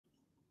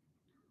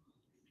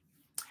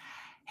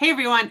Hey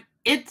everyone,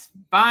 it's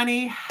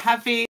Bonnie.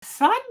 Happy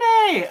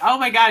Sunday. Oh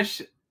my gosh.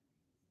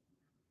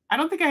 I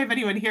don't think I have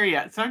anyone here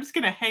yet, so I'm just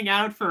going to hang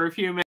out for a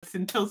few minutes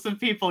until some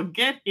people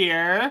get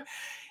here.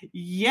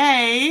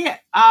 Yay.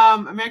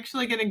 I'm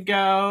actually going to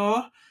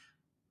go,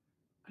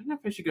 I don't know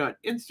if I should go on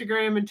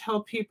Instagram and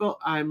tell people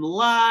I'm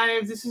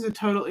live. This is a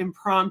total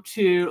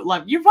impromptu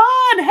live. Yvonne,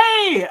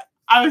 hey!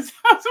 I was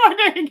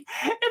wondering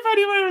if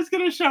anyone was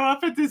going to show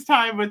up at this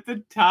time with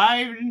the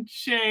time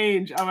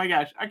change. Oh my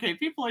gosh. Okay,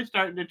 people are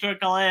starting to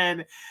trickle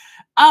in.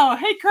 Oh,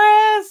 hey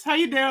Chris, how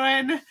you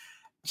doing?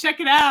 Check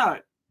it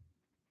out.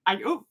 I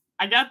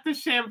got the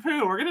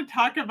shampoo. We're going to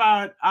talk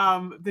about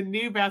the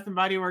new Bath and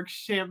Body Works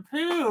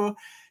shampoo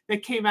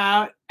that came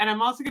out, and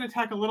I'm also going to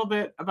talk a little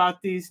bit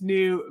about these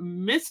new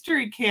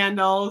mystery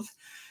candles.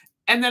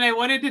 And then I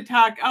wanted to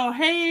talk, oh,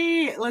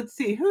 hey, let's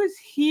see, who's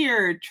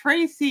here?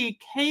 Tracy,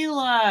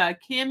 Kayla,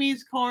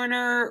 Cammy's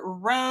Corner,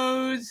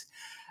 Rose.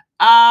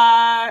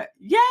 Yay!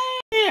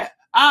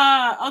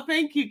 Oh,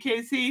 thank you,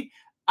 Casey.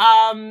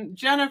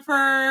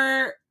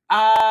 Jennifer,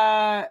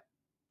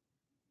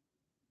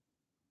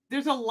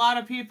 there's a lot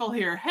of people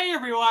here. Hey,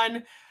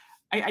 everyone.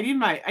 I need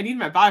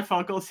my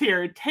bifocals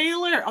here.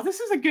 Taylor, oh, this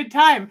is a good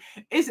time.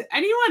 Is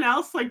anyone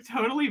else like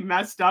totally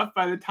messed up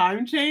by the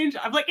time change?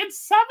 I'm like, it's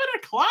 7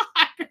 o'clock.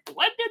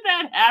 When did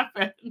that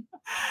happen?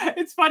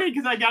 It's funny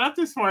because I got up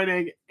this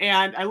morning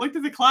and I looked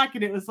at the clock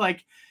and it was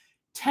like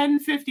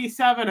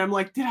 10:57. I'm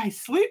like, did I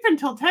sleep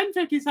until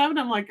 10:57?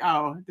 I'm like,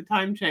 oh, the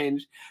time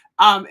change.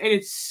 And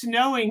it's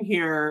snowing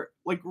here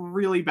like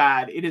really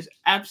bad. It is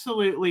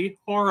absolutely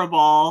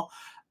horrible.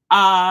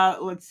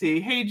 Let's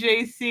see. Hey,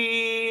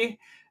 JC.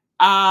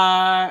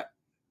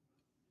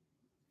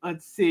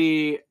 Let's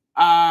see.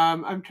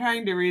 I'm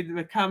trying to read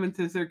the comments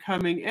as they're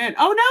coming in.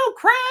 Oh no,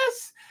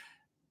 Chris!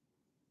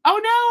 Oh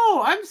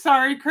no, I'm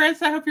sorry,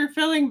 Chris. I hope you're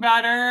feeling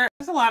better.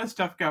 There's a lot of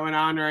stuff going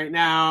on right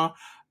now.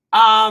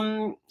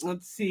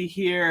 Let's see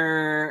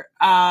here.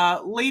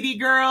 Lady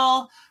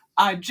Girl,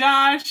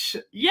 Josh,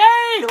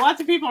 yay! Lots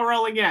of people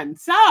rolling in.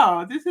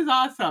 So this is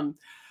awesome.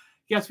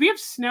 Yes, we have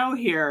snow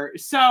here.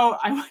 So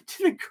I went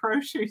to the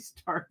grocery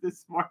store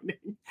this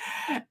morning.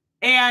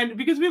 And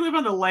because we live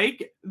on the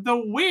lake, the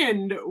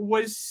wind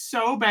was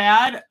so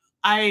bad,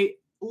 I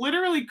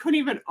literally couldn't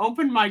even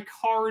open my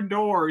car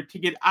door to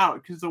get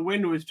out because the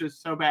wind was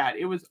just so bad.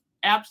 It was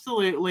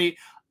absolutely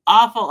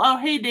awful. Oh,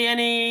 hey,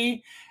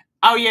 Danny.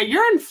 Oh, yeah,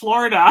 you're in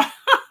Florida.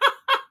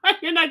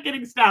 You're not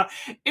getting snow.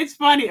 It's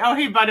funny. Oh,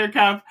 hey,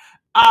 Buttercup.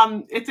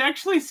 It's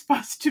actually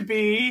supposed to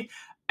be,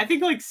 I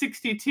think, like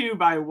 62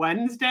 by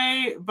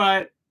Wednesday,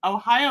 but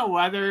Ohio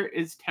weather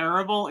is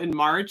terrible in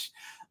March.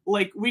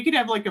 Like we could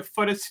have like a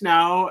foot of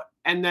snow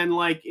and then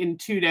like in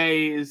 2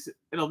 days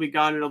it'll be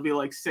gone. It'll be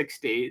like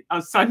 60. Oh,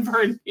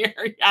 sunburn here.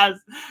 Yes.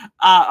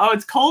 Oh,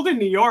 it's cold in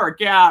New York.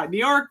 Yeah. New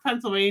York,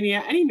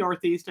 Pennsylvania, any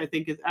Northeast, I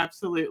think is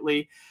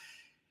absolutely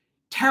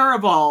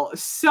terrible.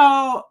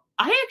 So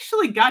I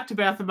actually got to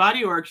Bath and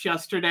Body Works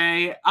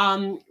yesterday.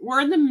 We're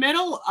in the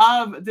middle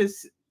of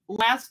this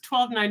last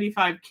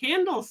 $12.95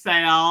 candle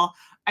sale.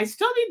 I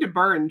still need to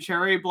burn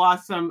cherry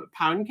blossom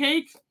pound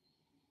cake.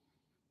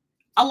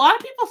 A lot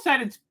of people said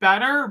it's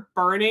better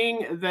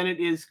burning than it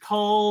is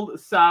cold.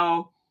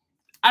 So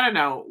I don't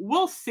know.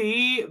 We'll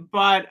see.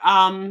 But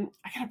I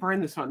got to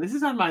burn this one. This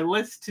is on my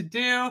list to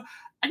do.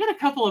 I got a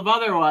couple of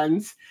other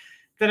ones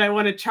that I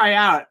want to try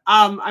out.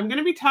 I'm going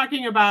to be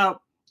talking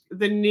about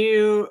the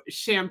new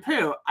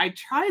shampoo. I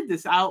tried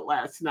this out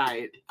last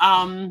night.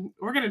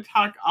 We're going to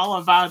talk all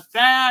about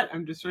that.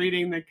 I'm just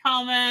reading the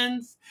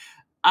comments.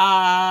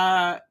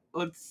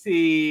 Let's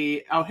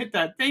see. Oh, hit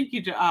that. Thank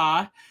you,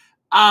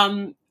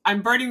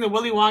 I'm burning the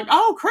Willy Wonka.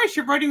 Oh, Chris,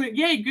 you're burning the,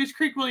 yay, Goose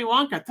Creek Willy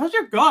Wonka. Those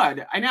are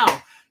good. I know.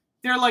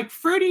 They're like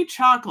fruity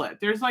chocolate.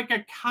 There's like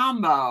a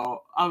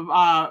combo of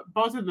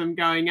both of them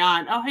going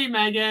on. Oh, hey,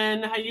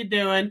 Megan. How you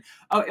doing?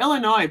 Oh,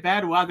 Illinois,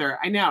 bad weather.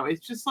 I know.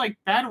 It's just like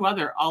bad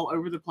weather all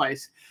over the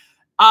place.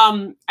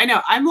 I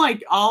know. I'm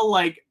like all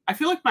like, I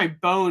feel like my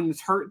bones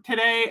hurt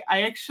today.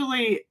 I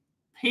actually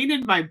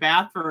painted my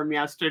bathroom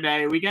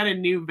yesterday. We got a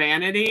new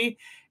vanity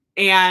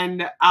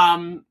and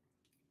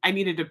I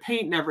needed to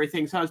paint and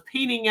everything. So I was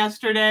painting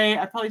yesterday.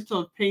 I probably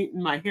still have paint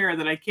in my hair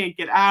that I can't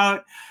get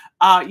out.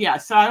 Yeah,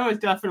 so I was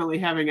definitely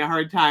having a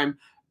hard time.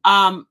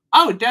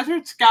 Oh,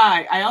 Desert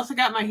Sky. I also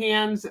got my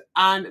hands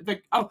on the,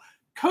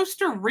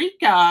 Costa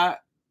Rica.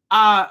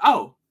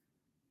 Oh,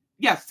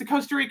 yes, the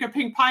Costa Rica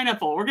pink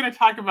pineapple. We're going to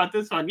talk about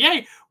this one.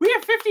 Yay, we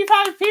have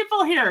 55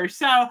 people here.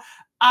 So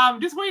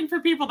just waiting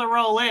for people to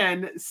roll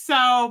in.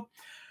 So,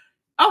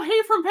 oh,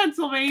 hey, from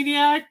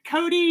Pennsylvania,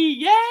 Cody.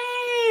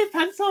 Yay,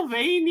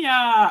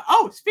 Pennsylvania.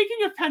 Oh,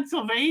 speaking of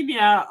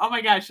Pennsylvania, oh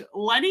my gosh,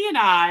 Lenny and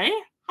I,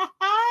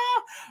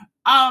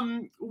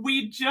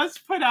 we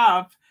just put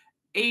up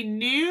a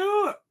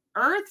new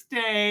Earth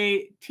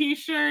Day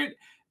t-shirt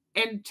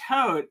and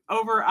tote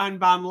over on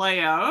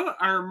Bomleo,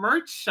 our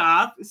merch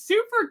shop.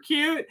 Super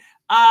cute.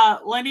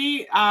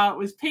 Lenny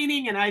was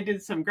painting and I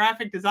did some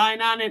graphic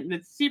design on it, and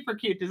it's super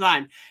cute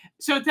design.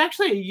 So it's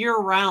actually a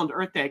year-round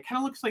Earth Day. It kind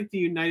of looks like the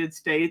United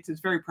States. It's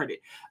very pretty.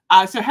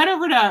 So head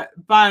over to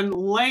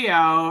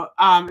Bomleo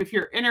if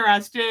you're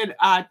interested.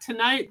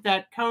 Tonight,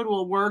 that code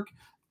will work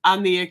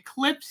on the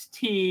Eclipse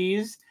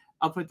tees.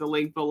 I'll put the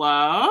link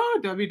below,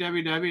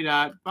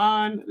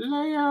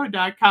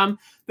 www.bonleo.com.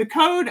 The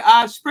code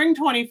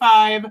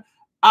Spring25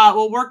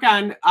 will work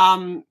on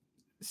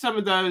some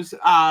of those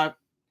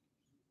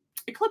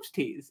Eclipse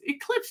tees.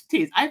 Eclipse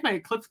tees. I have my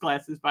Eclipse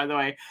glasses, by the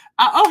way.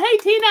 Oh, hey,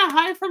 Tina.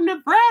 Hi from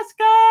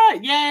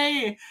Nebraska.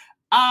 Yay.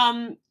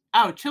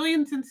 Oh, chilly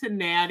in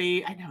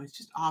Cincinnati. I know, it's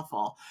just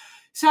awful.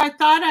 So I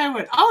thought I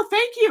would. Oh,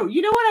 thank you.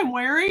 You know what I'm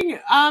wearing?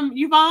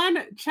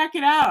 Yvonne, check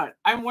it out.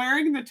 I'm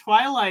wearing the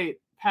Twilight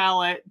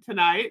palette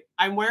tonight.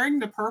 I'm wearing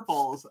the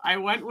purples. I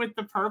went with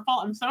the purple.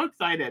 I'm so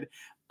excited.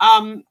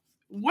 One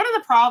of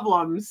the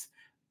problems,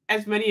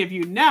 as many of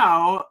you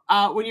know,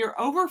 when you're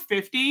over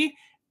 50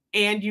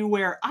 and you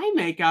wear eye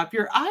makeup,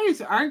 your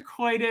eyes aren't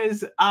quite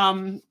as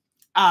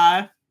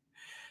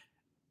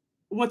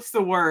what's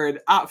the word?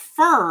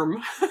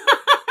 Firm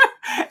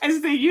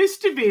as they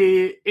used to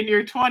be in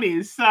your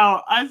 20s. So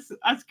us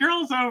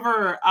girls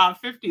over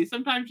 50,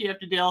 sometimes you have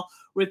to deal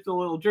with the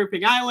little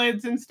drooping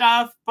eyelids and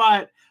stuff,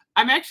 but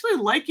I'm actually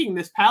liking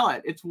this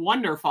palette. It's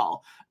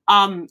wonderful.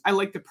 I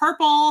like the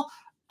purple.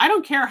 I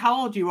don't care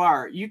how old you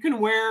are. You can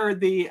wear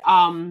the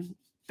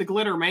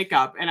glitter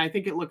makeup, and I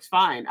think it looks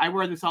fine. I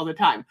wear this all the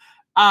time.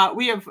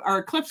 We have our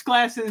Eclipse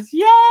glasses.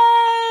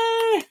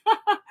 Yay!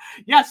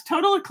 Yes,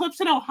 total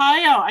eclipse in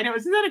Ohio. I know.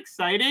 Isn't that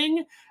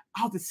exciting?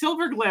 Oh, the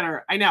silver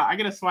glitter. I know. I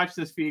got to swatch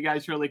this for you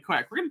guys really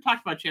quick. We're going to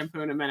talk about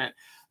shampoo in a minute.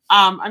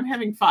 I'm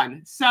having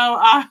fun.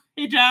 So,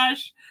 hey,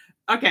 Josh.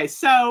 Okay,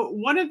 so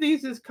one of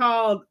these is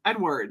called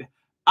Edward,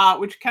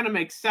 which kind of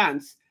makes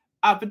sense.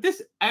 But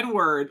this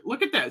Edward,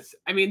 look at this.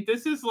 I mean,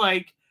 this is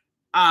like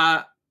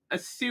a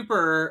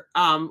super,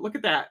 look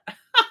at that.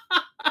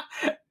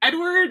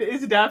 Edward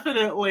is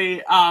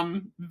definitely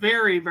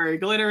very, very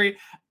glittery.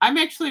 I'm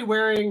actually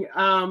wearing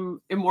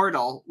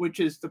Immortal, which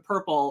is the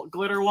purple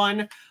glitter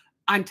one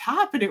on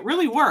top, and it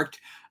really worked.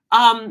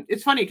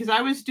 It's funny because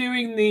I was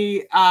doing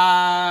the,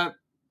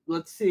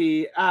 let's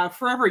see,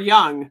 Forever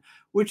Young,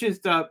 which is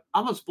the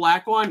almost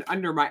black one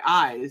under my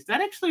eyes. That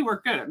actually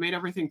worked good. It made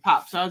everything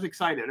pop. So I was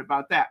excited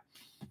about that.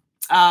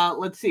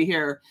 Let's see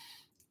here.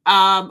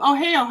 Oh,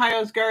 hey,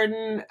 Ohio's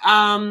Garden.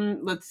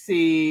 Let's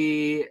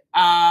see.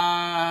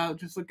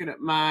 Just looking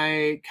at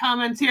my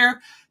comments here.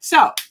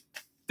 So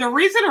the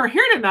reason we're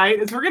here tonight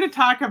is we're going to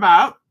talk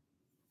about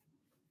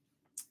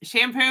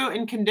shampoo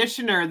and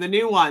conditioner, the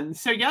new ones.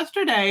 So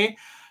yesterday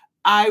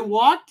I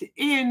walked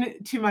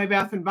into my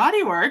Bath and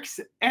Body Works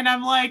and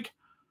I'm like,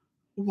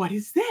 what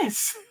is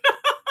this?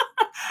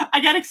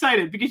 I got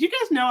excited because you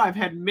guys know I've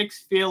had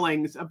mixed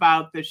feelings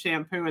about the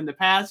shampoo in the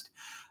past.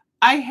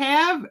 I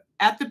have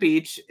At the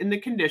Beach in the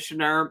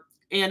conditioner,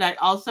 and I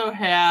also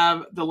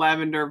have the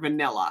Lavender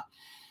Vanilla.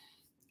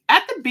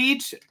 At the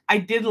Beach, I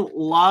didn't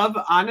love,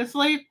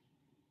 honestly,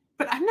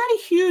 but I'm not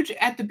a huge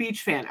At the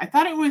Beach fan. I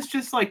thought it was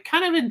just like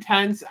kind of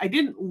intense. I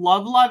didn't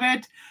love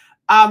it.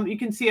 You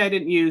can see I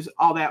didn't use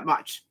all that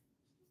much.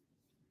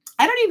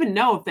 I don't even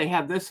know if they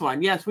have this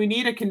one. Yes, we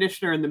need a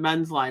conditioner in the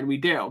men's line. We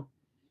do.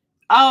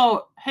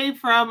 Oh, hey,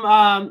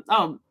 from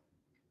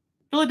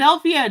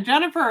Philadelphia,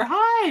 Jennifer.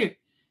 Hi.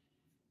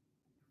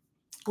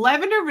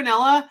 Lavender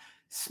Vanilla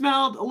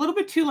smelled a little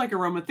bit too like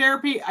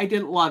aromatherapy. I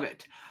didn't love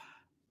it.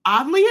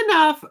 Oddly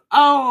enough,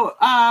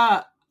 what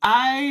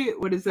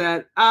is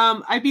that?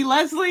 I'd be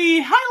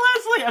Leslie. Hi,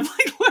 Leslie. I'm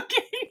like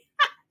looking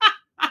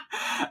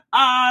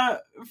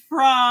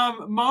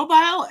from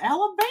Mobile,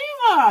 Alabama.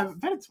 I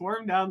bet it's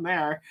warm down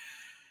there.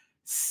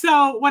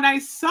 So when I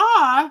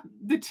saw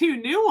the two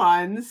new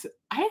ones,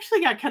 I actually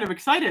got kind of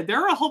excited.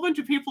 There were a whole bunch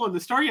of people in the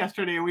store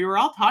yesterday, and we were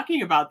all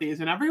talking about these,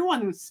 and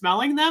everyone was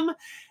smelling them.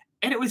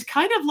 And it was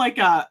kind of like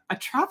a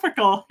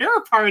tropical hair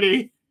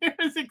party. It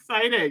was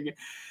exciting.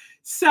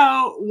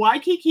 So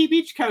Waikiki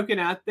Beach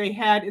Coconut, they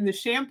had in the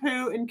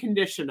shampoo and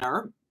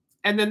conditioner.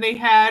 And then they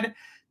had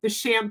the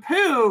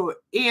shampoo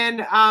in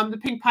the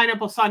Pink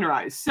Pineapple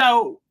Sunrise.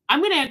 So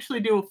I'm going to actually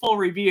do a full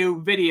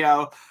review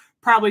video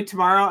probably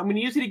tomorrow. I'm going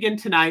to use it again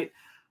tonight.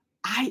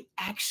 I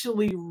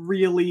actually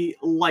really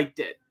liked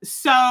it.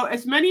 So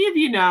as many of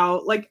you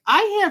know, like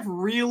I have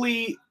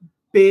really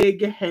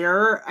big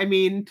hair. I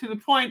mean, to the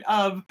point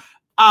of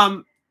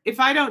if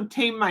I don't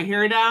tame my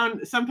hair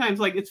down, sometimes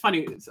like it's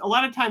funny. It's a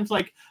lot of times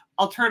like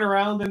I'll turn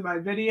around in my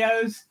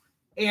videos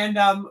and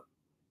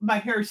my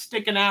hair's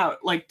sticking out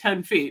like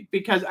 10 feet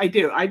because I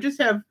do. I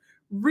just have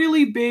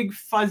really big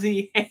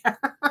fuzzy hair.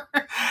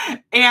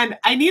 And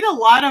I need a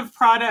lot of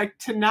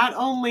product to not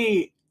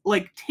only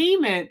like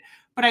tame it,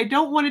 but I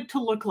don't want it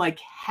to look like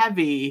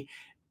heavy.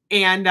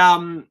 And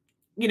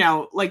you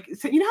know, like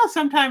you know how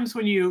sometimes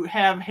when you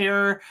have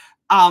hair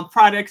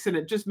products and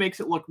it just makes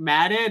it look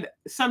matted,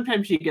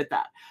 sometimes you get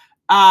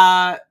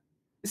that.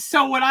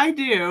 So what I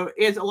do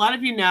is, a lot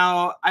of you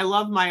know, I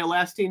love my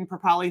Elastine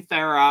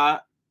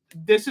Propalithera.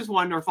 This is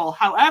wonderful.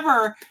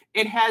 However,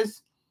 it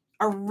has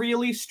a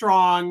really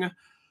strong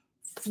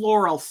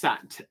floral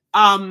scent.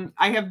 I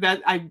have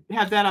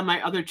that on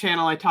my other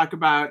channel. I talk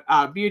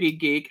about Beauty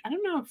Geek. I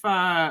don't know if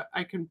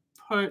I can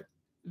put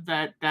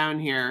that down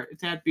here.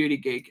 It's at Beauty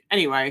Geek.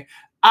 Anyway,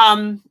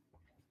 I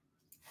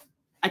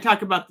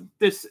talk about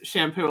this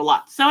shampoo a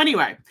lot. So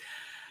anyway,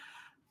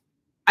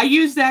 I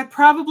use that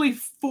probably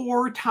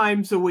 4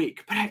 times a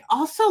week, but I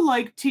also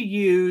like to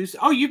use,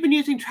 oh, you've been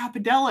using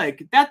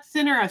Tropidelic. That's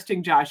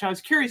interesting, Josh. I was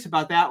curious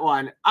about that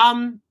one.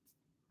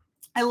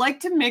 I like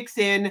to mix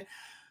in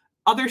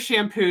other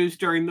shampoos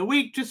during the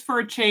week just for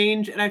a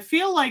change. And I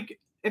feel like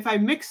if I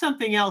mix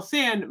something else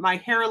in, my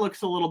hair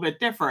looks a little bit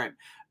different.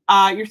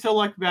 You're so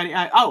lucky, Betty.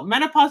 Oh,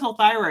 menopausal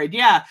thyroid.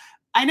 Yeah,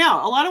 I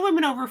know. A lot of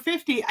women over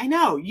 50, I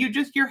know.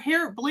 Your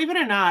hair, believe it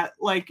or not,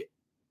 like,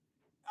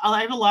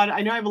 I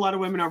know I have a lot of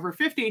women over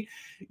 50.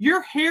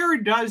 Your hair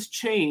does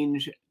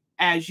change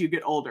as you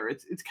get older.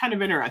 It's kind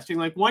of interesting.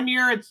 Like, one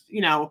year it's,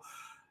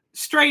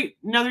 straight,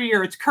 another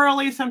year it's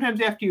curly.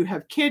 Sometimes after you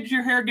have kids,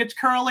 your hair gets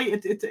curly.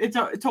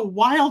 It's a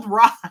wild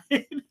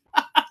ride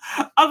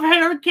of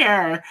hair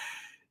care.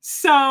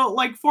 So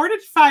like 4 to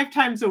 5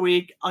 times a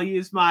week, I'll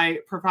use my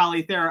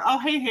Propalithera. Oh,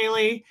 hey,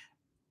 Haley.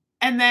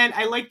 And then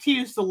I like to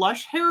use the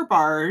Lush hair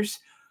bars.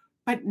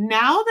 But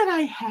now that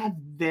I have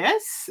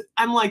this,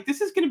 I'm like,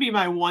 this is going to be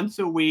my once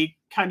a week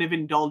kind of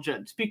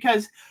indulgence,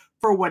 because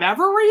for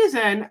whatever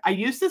reason, I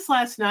used this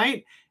last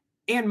night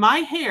and my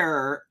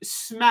hair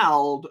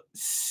smelled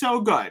so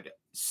good.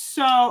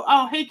 So,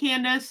 oh, hey,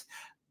 Candace.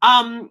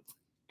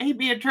 Hey,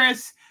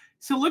 Beatrice.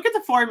 So look at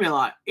the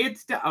formula.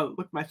 Oh,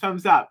 look, my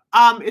thumbs up.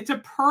 It's a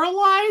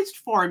pearlized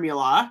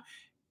formula,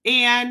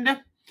 and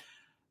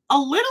a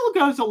little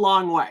goes a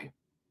long way.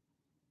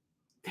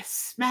 This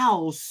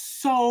smells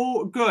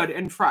so good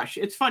and fresh.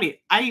 It's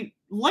funny. I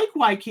like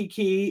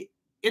Waikiki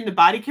in the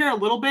body care a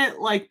little bit,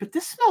 but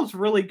this smells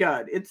really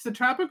good. It's the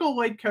tropical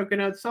white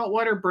coconut,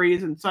 saltwater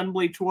breeze, and sun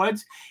bleach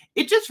woods.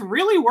 It just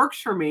really works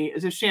for me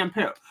as a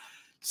shampoo.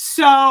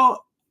 So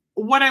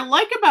what I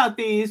like about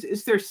these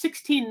is they're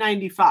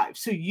 $16.95.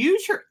 So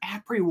use your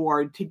app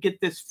reward to get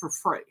this for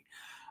free.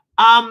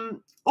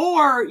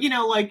 Or,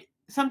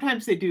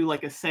 sometimes they do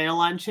like a sale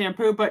on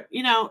shampoo, but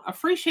a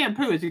free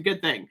shampoo is a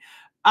good thing.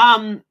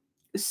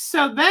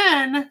 So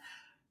then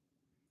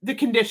the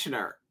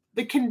conditioner.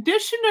 Do you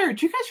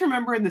guys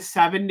remember in the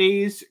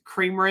 70s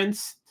cream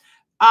rinse?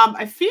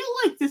 I feel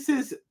like this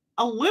is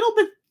a little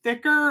bit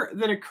thicker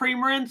than a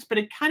cream rinse, but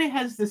it kind of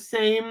has the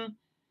same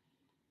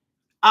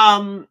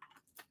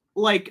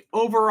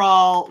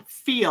overall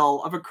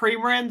feel of a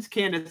cream rinse.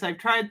 Candace, I've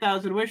tried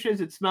Thousand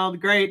Wishes. It smelled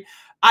great.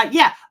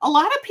 Yeah, a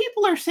lot of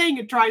people are saying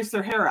it dries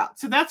their hair out.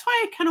 So that's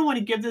why I kind of want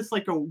to give this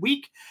like a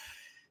week,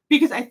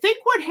 because I think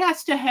what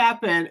has to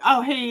happen,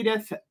 oh, hey,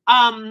 Edith,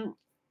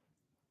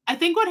 I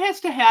think what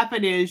has to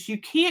happen is you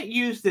can't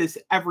use this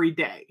every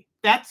day.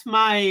 That's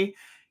my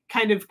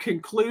kind of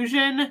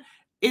conclusion,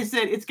 is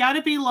that it's got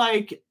to be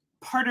like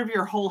part of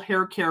your whole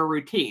hair care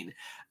routine.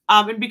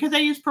 And because I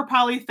use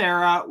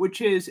Propalithera,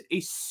 which is a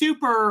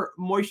super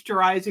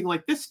moisturizing,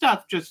 like this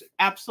stuff just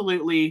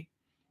absolutely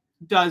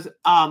does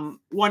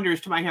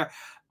wonders to my hair.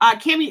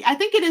 Cami, I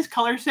think it is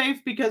color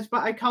safe because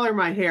I color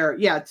my hair.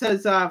 Yeah, it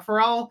says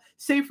for all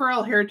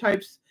hair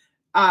types,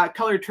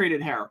 color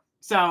treated hair.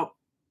 So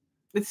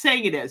it's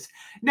saying it is.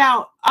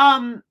 Now,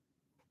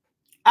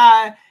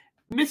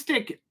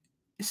 Mystic,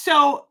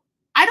 so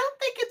I don't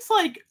think it's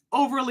like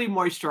overly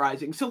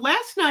moisturizing. So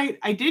last night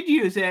I did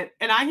use it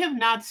and I have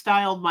not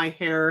styled my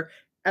hair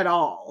at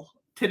all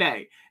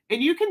today.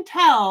 And you can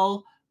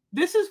tell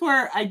this is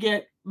where I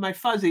get my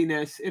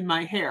fuzziness in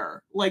my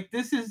hair. Like,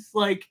 this is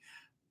like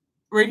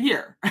right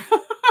here.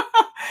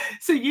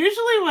 So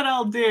usually what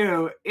I'll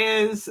do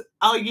is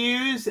I'll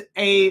use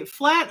a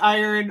flat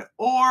iron,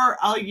 or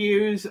I'll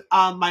use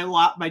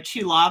my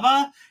Chi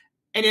Lava,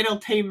 and it'll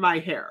tame my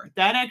hair.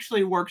 That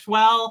actually works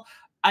well.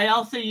 I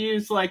also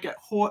use like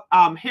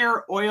a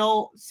hair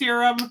oil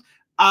serum.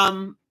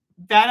 That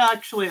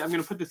actually, I'm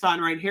going to put this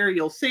on right here.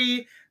 You'll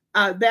see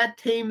that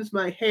tames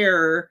my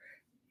hair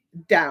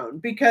down,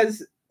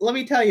 because let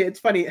me tell you, it's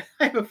funny.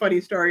 I have a funny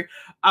story.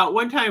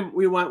 One time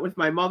we went with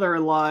my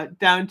mother-in-law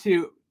down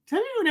to, has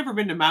anyone ever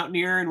been to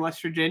Mountaineer in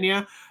West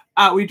Virginia?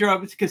 We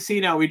drove, it's a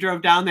casino. We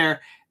drove down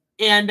there,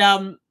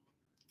 and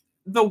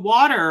the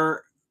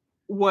water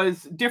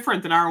was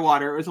different than our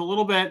water. It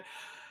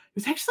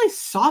was actually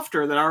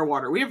softer than our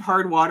water. We have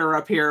hard water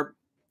up here,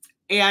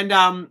 and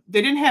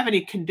they didn't have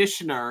any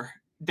conditioner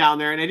down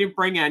there, and I didn't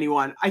bring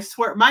anyone. I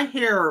swear, my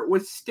hair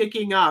was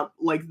sticking up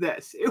like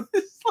this. It was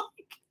like,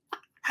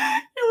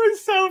 it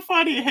was so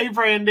funny. Hey,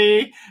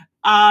 Brandy.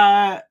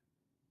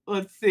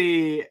 Let's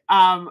see.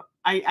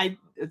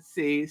 Let's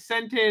see.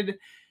 Scented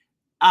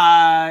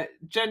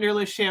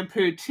genderless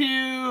shampoo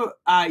too.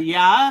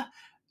 Yeah.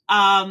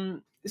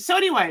 So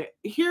anyway,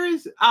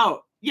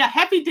 yeah,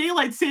 happy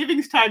daylight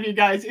savings time, you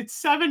guys. It's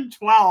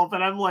 7:12,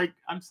 and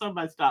I'm so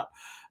messed up.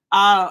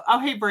 Oh,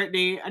 hey,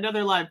 Brittany,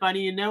 another live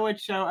bunny. You know what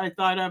show I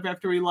thought of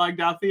after we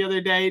logged off the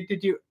other day?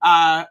 Did you?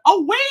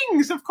 Oh,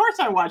 Wings. Of course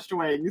I watched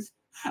Wings.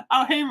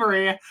 Oh, hey,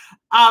 Maria.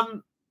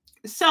 Um,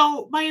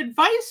 so my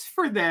advice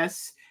for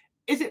this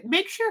is it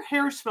makes your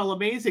hair smell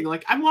amazing.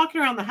 Like I'm walking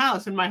around the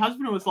house and my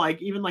husband was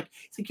like, even like,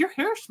 it's like, your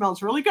hair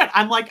smells really good.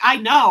 I'm like, I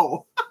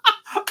know.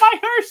 My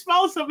hair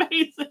smells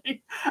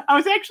amazing. I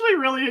was actually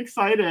really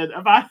excited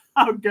about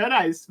how good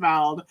I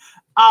smelled.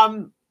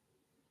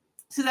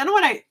 So then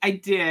what I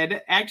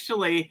did,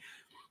 actually,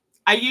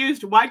 I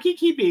used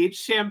Waikiki Beach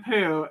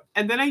shampoo,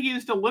 and then I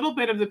used a little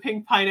bit of the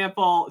Pink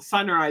Pineapple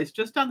Sunrise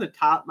just on the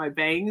top, my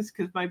bangs,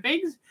 because my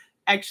bangs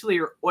actually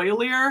are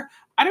oilier.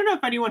 I don't know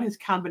if anyone has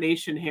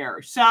combination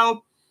hair.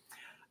 So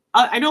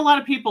I know a lot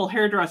of people,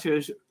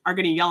 hairdressers, are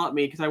going to yell at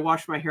me because I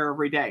wash my hair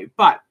every day,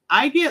 but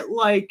I get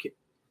like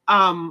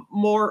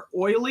more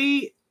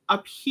oily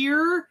up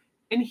here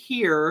and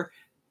here.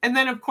 And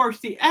then, of course,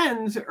 the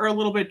ends are a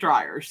little bit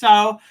drier.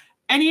 So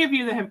any of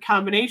you that have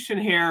combination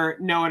hair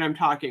know what I'm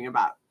talking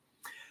about.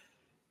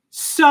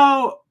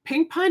 So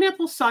Pink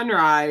Pineapple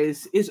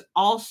Sunrise is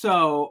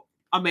also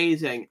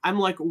amazing. I'm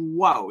like,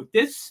 whoa,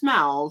 this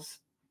smells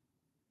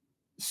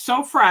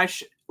so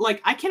fresh.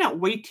 Like, I cannot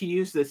wait to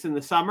use this in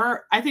the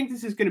summer. I think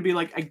this is going to be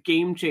like a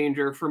game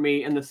changer for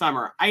me in the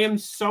summer. I am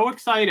so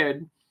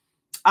excited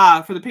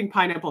for the Pink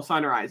Pineapple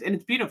Sunrise, and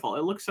it's beautiful.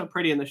 It looks so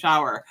pretty in the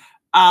shower.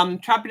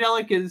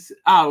 Tropidelic is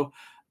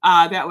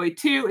that way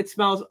too. It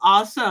smells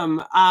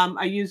awesome.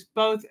 I use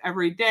both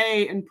every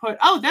day and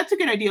that's a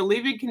good idea.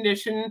 Leave-in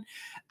condition.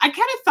 I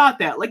kind of thought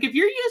that, like, if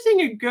you're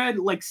using a good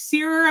like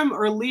serum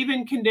or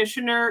leave-in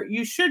conditioner,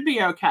 you should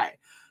be okay.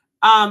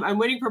 I'm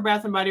waiting for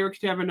Bath and Body Works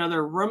to have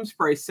another room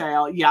spray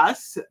sale.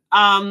 Yes.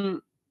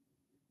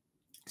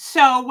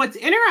 So what's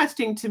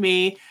interesting to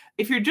me,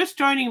 if you're just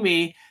joining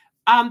me,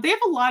 they have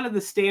a lot of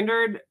the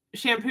standard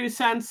shampoo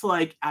scents,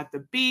 like At the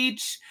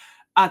Beach,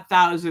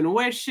 1,000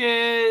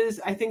 Wishes.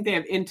 I think they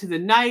have Into the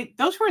Night.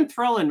 Those weren't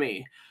thrilling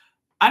me.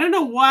 I don't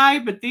know why,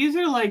 but these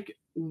are like,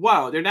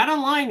 whoa, they're not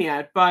online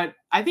yet, but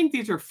I think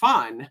these are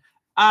fun.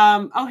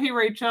 Oh, hey,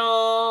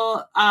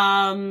 Rachel.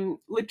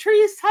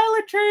 Latrice.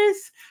 Hi,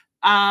 Latrice.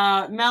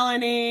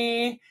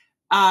 Melanie.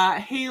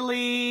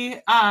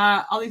 Haley.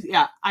 All these.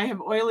 Yeah, I have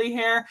oily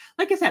hair.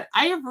 Like I said,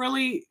 I have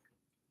really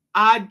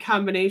odd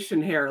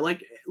combination hair.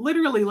 Like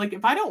literally, like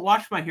if I don't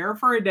wash my hair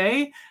for a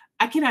day,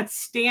 I cannot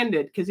stand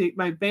it because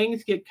my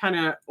bangs get kind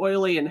of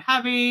oily and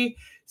heavy.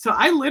 So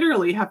I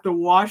literally have to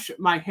wash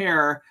my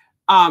hair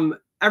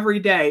every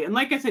day. And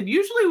like I said,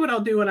 usually what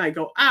I'll do when I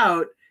go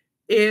out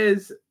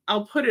is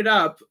I'll put it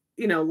up,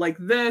 you know, like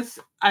this.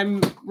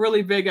 I'm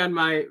really big on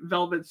my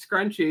velvet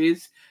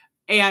scrunchies,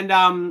 and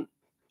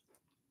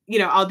you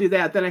know, I'll do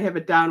that. Then I have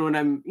it down when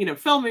I'm, you know,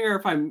 filming or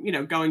if I'm, you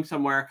know, going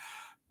somewhere.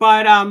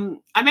 But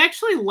I'm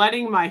actually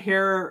letting my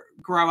hair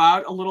grow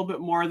out a little bit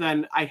more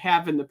than I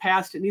have in the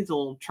past. It needs a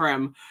little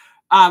trim.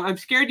 I'm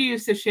scared to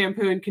use the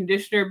shampoo and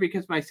conditioner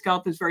because my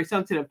scalp is very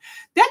sensitive.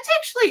 That's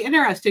actually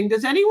interesting.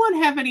 Does anyone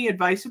have any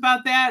advice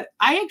about that?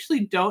 I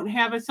actually don't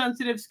have a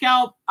sensitive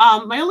scalp.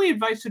 My only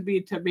advice would be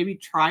to maybe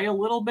try a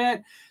little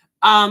bit.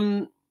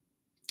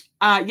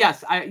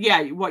 Yes,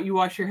 what, you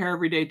wash your hair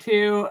every day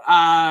too.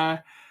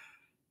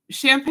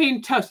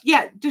 Champagne toast.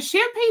 Yeah, does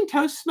champagne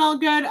toast smell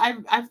good?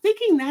 I'm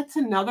thinking that's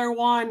another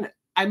one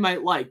I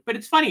might like. But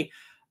it's funny,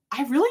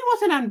 I really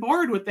wasn't on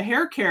board with the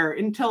hair care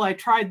until I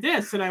tried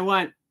this, and I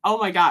went, oh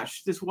my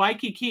gosh, this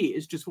Waikiki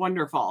is just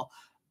wonderful.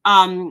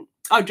 Oh,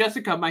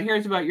 Jessica, my hair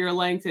is about your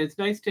length, and it's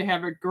nice to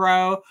have it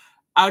grow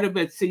out a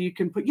bit so you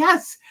can put,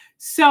 yes.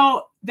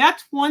 So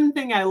that's one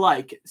thing I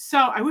like. So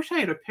I wish I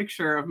had a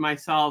picture of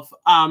myself.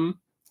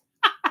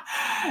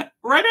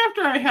 Right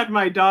after I had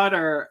my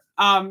daughter,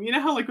 you know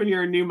how like when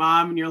you're a new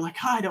mom and you're like,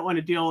 oh, I don't want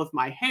to deal with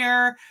my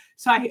hair.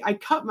 So I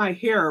cut my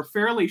hair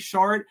fairly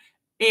short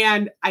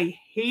and I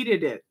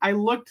hated it. I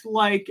looked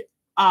like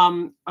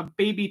a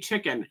baby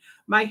chicken.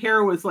 My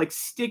hair was like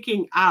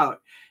sticking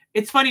out.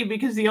 It's funny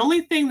because the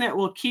only thing that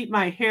will keep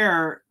my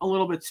hair a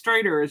little bit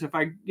straighter is if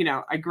I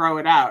grow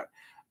it out.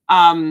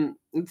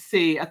 Let's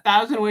see,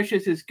 1,000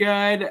 Wishes is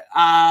good.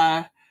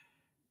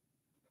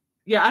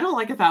 Yeah, I don't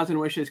like 1,000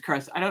 Wishes,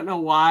 Chris. I don't know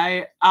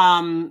why.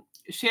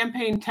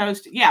 Champagne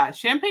toast. Yeah,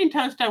 champagne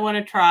toast I want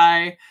to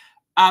try.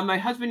 My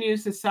husband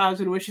used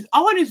 1,000 Wishes.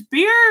 Oh, and his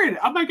beard.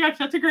 Oh my gosh,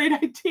 that's a great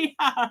idea.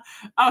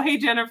 Oh, hey,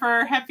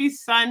 Jennifer. Happy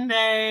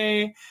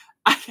Sunday.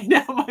 I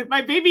know,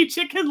 my baby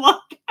chicken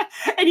look.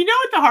 And you know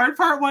what the hard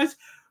part was?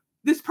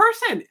 This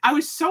person, I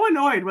was so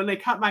annoyed when they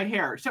cut my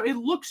hair. So it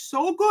looked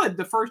so good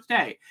the first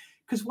day.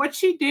 Because what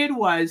she did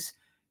was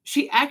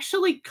she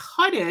actually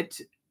cut it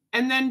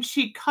and then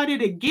she cut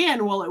it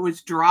again while it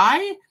was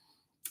dry.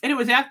 And it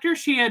was after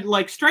she had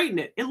like straightened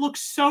it. It looked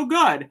so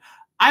good.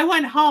 I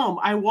went home,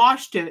 I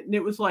washed it, and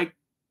it was like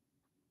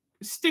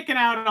sticking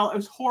out. And all. It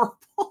was horrible.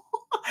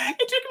 It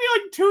took me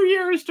like 2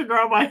 years to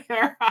grow my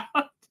hair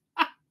out.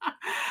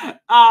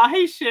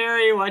 Hey,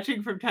 Sherry,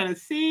 watching from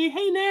Tennessee.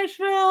 Hey,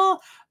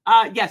 Nashville.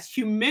 Yes,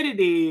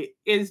 humidity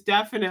is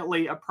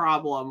definitely a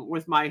problem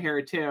with my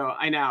hair too.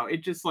 I know,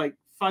 it just like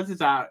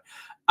fuzzes out.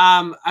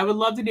 I would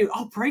love to do,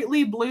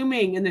 brightly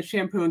blooming in the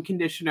shampoo and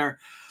conditioner.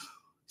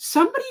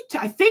 Somebody,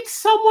 I think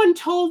someone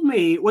told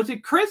me, was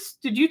it Chris?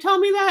 Did you tell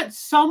me that?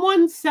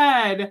 Someone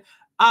said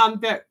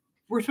that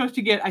we're supposed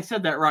to get, I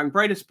said that wrong,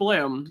 brightest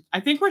bloom. I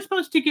think we're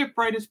supposed to get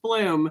brightest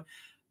bloom.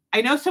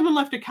 I know someone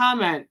left a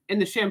comment in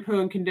the shampoo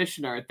and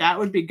conditioner. That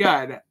would be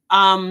good.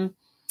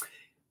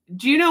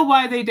 Do you know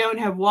why they don't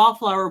have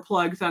wallflower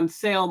plugs on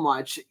sale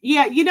much?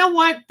 Yeah, you know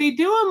what? They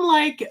do them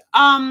like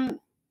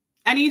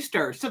at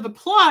Easter. So the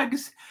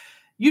plugs,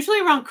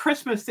 usually around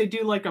Christmas, they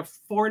do like a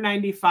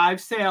 $4.95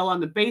 sale on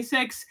the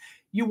basics.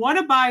 You want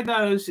to buy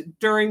those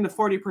during the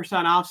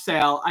 40% off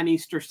sale on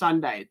Easter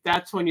Sunday.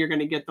 That's when you're going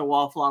to get the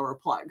wallflower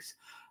plugs.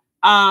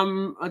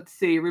 Let's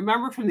see.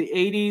 Remember from the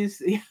 80s?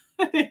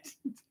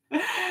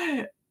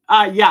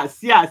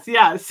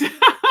 Yes.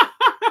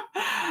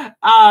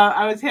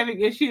 I was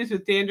having issues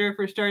with dandruff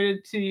or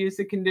started to use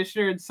the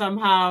conditioner and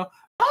somehow,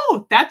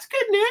 that's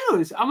good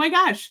news. Oh my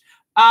gosh.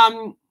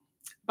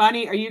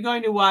 Bonnie, are you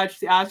going to watch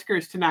the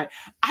Oscars tonight?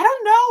 I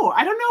don't know.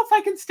 I don't know if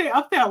I can stay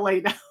up that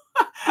late.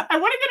 I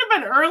want to get to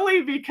bed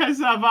early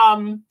because of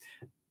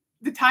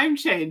the time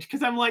change.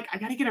 Because I'm like, I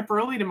got to get up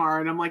early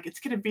tomorrow. And I'm like, it's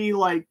going to be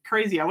like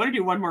crazy. I want to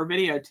do one more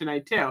video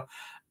tonight too.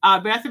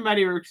 Bath and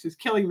Body Works is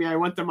killing me. I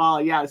want them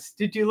all. Yes.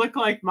 Did you look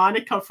like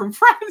Monica from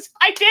Friends?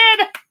 I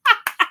did.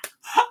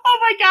 Oh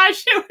my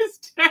gosh, it was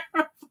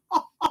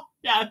terrible.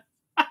 Yes.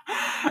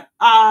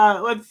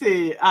 Let's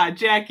see.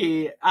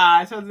 Jackie,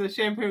 so the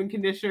shampoo and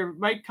conditioner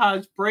might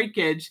cause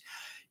breakage.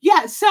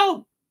 Yeah,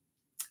 so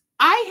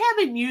I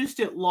haven't used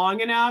it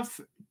long enough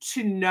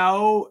to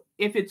know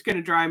if it's going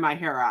to dry my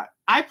hair out.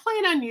 I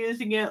plan on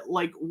using it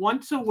like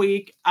once a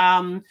week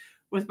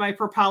with my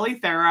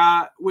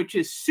Propalithera, which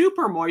is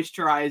super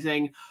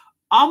moisturizing,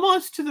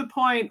 almost to the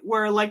point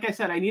where, like I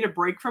said, I need a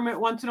break from it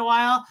once in a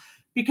while.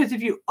 Because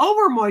if you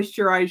over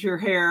moisturize your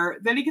hair,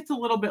 then it gets a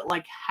little bit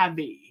like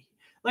heavy.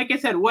 Like I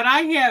said, what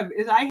I have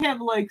is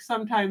like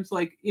sometimes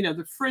like,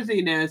 the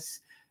frizziness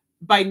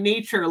by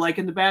nature, like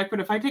in the back. But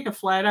if I take a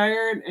flat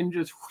iron and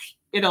just whoosh,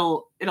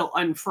 it'll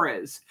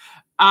unfrizz.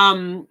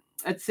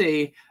 Let's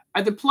see.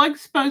 Are the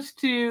plugs supposed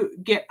to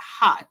get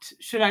hot?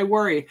 Should I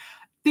worry?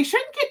 They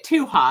shouldn't get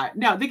too hot.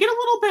 No, they get a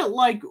little bit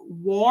like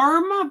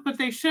warm, but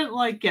they shouldn't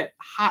like get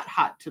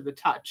hot to the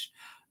touch.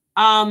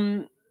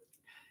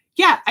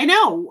 Yeah, I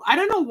know. I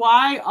don't know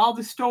why all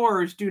the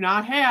stores do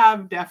not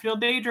have Daffodil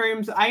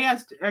Daydreams. I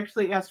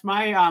actually asked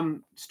my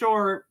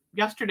store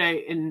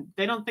yesterday, and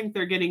they don't think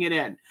they're getting it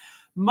in.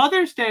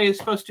 Mother's Day is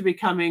supposed to be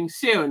coming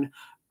soon.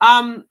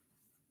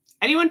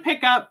 Anyone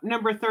pick up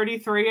number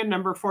 33 and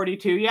number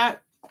 42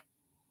 yet?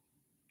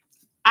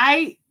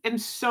 I am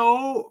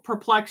so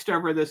perplexed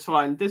over this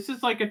one. This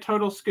is like a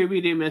total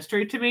Scooby-Doo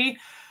mystery to me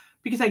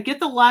because I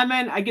get the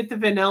lemon, I get the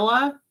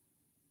vanilla,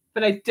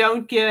 but I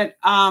don't get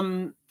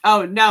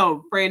oh,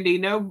 no, Brandy,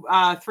 no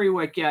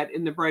 3-wick yet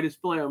in the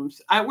brightest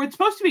blooms. It's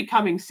supposed to be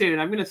coming soon.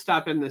 I'm going to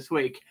stop in this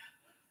week.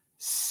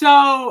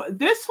 So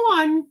this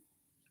one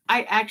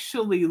I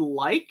actually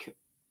like.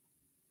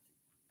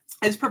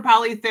 It's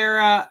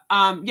Propalithera.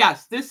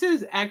 Yes, this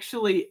is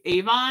actually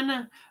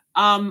Avon.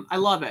 I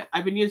love it.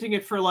 I've been using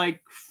it for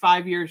like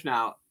 5 years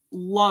now.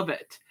 Love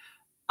it.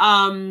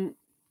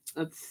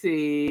 Let's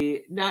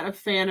see. Not a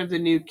fan of the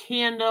new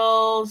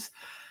candles.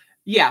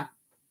 Yeah.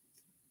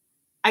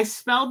 I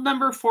smelled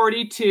number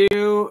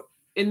 42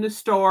 in the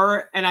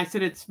store, and I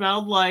said it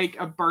smelled like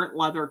a burnt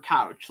leather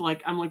couch.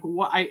 Like, I'm like,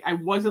 what? I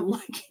wasn't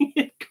liking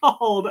it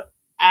cold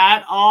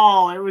at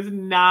all. It was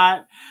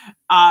not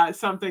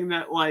something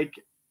that like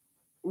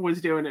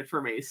was doing it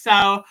for me.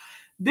 So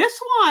this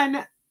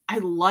one I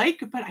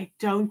like, but I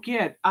don't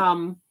get.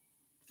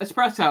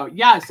 Espresso.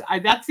 Yes,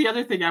 that's the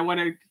other thing I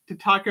wanted to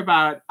talk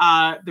about,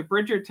 the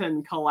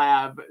Bridgerton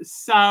collab.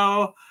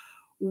 So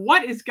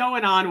what is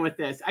going on with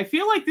this? I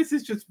feel like this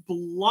is just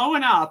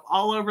blowing up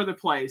all over the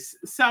place.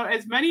 So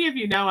as many of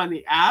you know on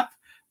the app,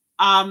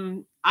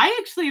 I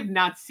actually have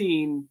not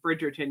seen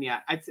Bridgerton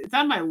yet. It's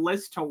on my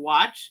list to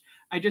watch.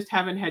 I just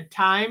haven't had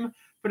time.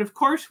 But of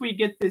course, we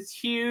get this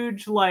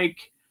huge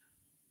like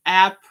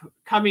app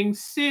coming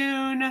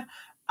soon.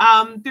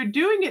 They're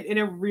doing it in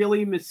a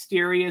really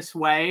mysterious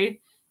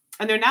way.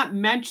 And they're not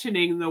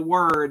mentioning the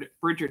word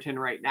Bridgerton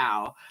right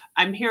now.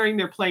 I'm hearing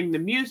they're playing the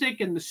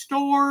music in the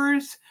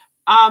stores.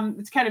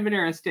 It's kind of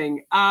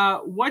interesting.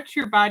 What's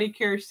your body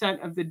care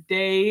scent of the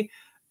day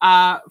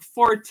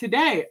for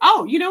today?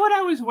 Oh, you know what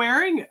I was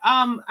wearing?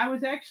 I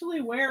was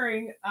actually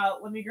wearing,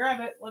 let me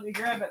grab it.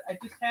 I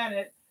just had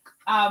it.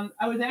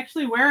 I was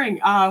actually wearing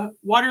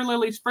Water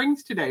Lily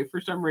Springs today for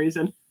some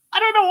reason. I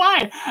don't know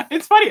why.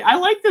 It's funny. I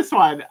like this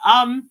one.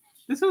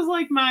 This was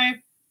like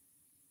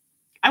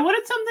I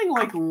wanted something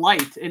like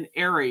light and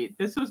airy.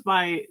 This was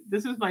my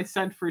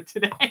scent for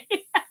today.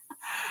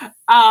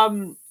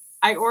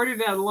 I ordered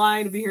it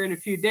online. It'll be here in a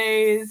few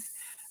days.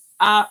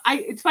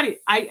 It's funny.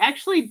 I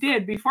actually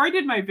did, before I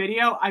did my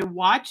video, I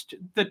watched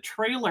the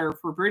trailer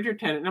for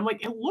Bridgerton, and I'm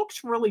like, it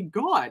looks really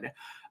good.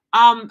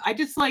 I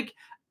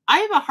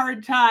have a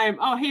hard time.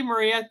 Oh, hey,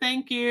 Maria.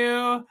 Thank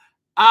you.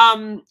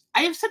 I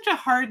have such a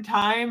hard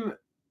time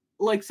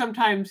like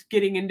sometimes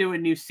getting into a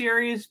new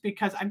series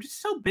because I'm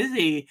just so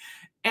busy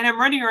and I'm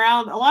running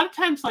around. A lot of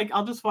times, like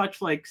I'll just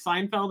watch like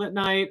Seinfeld at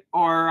night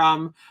or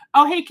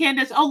oh hey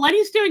Candace, oh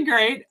Lenny's doing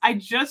great. I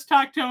just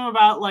talked to him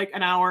about like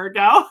an hour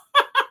ago.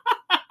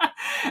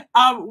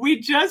 We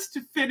just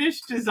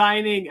finished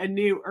designing a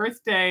new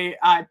Earth Day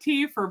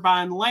tee for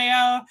Bon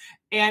Leo,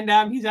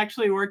 and he's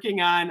actually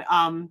working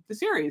on the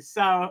series,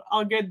 so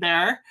all good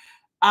there.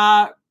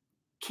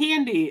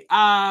 Candy,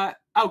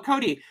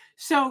 Cody.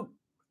 So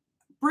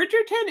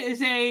Bridgerton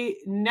is a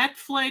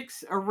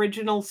Netflix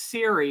original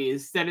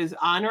series that is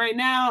on right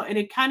now, and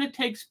it kind of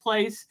takes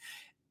place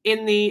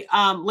in the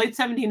late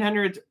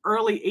 1700s,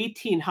 early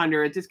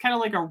 1800s. It's kind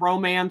of like a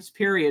romance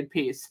period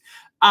piece.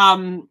 A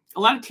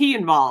lot of tea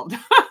involved.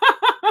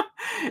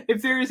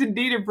 If there is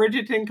indeed a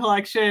Bridgerton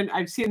collection,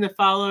 I've seen the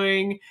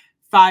following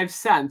 5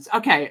 cents.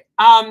 Okay.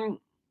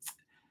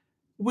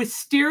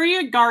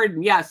 Wisteria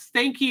Garden. Yes.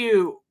 Thank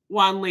you,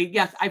 Wanley.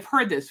 Yes, I've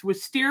heard this.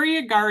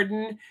 Wisteria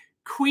Garden,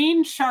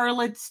 Queen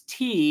Charlotte's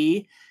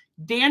Tea,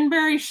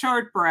 Danbury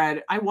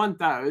Shortbread. I want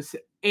those.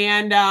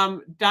 And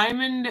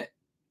Diamond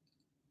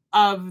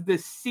of the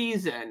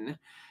Season.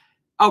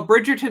 Oh,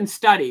 Bridgerton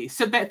Study.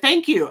 So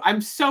thank you. I'm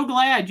so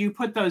glad you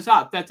put those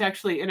up. That's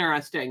actually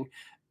interesting.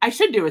 I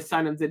should do a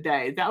Son of the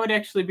Day. That would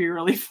actually be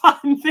really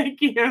fun.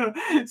 Thank you.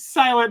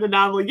 Silent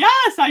Anomaly.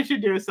 Yes, I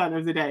should do a Son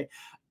of the Day.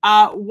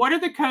 What are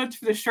the codes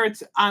for the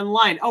shirts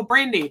online? Oh,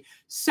 Brandy.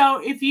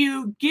 So if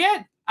you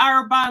get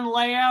our Bon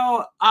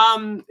Leo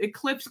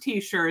Eclipse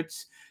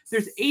t-shirts,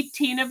 there's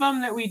 18 of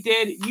them that we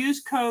did. Use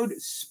code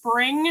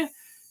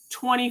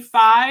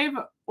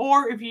SPRING25,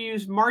 or if you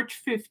use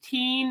March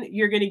 15,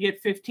 you're going to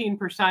get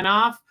 15%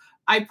 off.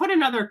 I put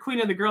another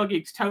Queen of the Girl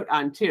Geeks tote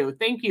on too.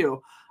 Thank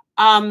you.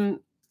 I'll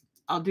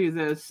do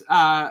this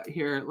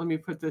here. Let me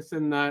put this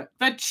in the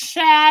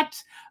chat.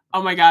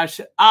 Oh my gosh.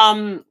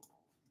 Let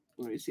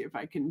me see if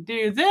I can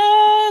do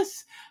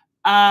this.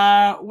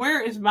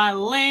 Where is my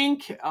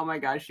link? Oh my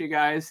gosh, you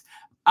guys.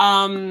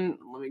 Let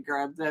me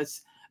grab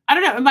this. I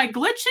don't know. Am I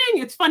glitching?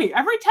 It's funny.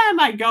 Every time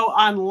I go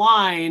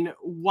online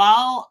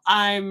while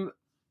I'm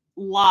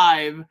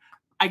live,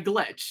 I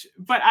glitch.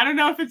 But I don't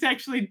know if it's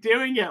actually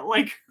doing it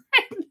like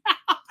right now.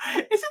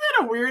 Isn't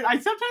that a weird?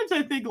 Sometimes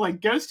I think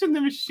like Ghost in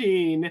the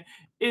Machine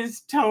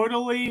is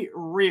totally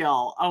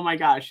real. Oh my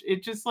gosh.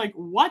 It's just like,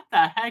 what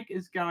the heck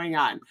is going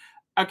on?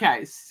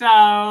 Okay,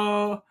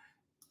 so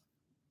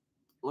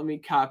let me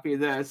copy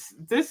this.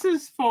 This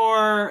is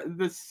for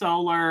the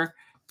solar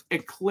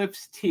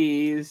eclipse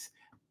teas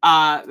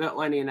that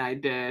Lenny and I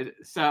did.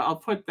 So I'll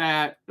put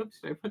that. Oops,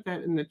 did I put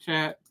that in the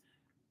chat?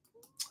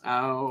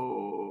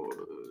 Oh,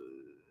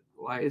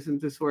 why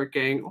isn't this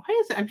working?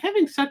 Why is it? I'm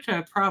having such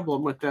a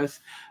problem with this.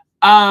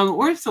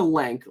 Where's the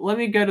link? Let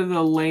me go to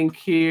the link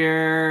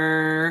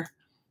here.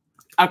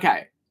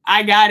 Okay,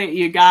 I got it,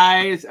 you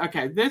guys.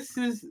 Okay, this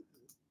is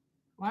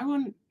why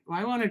won't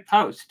it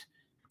post?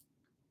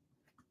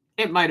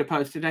 It might have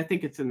posted. I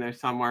think it's in there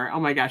somewhere. Oh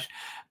my gosh.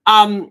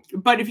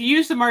 But if you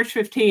use the March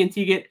 15th,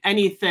 you get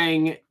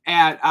anything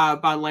at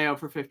Bon Leo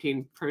for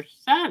 15%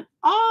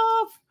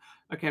 off.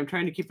 Okay, I'm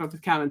trying to keep up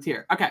with comments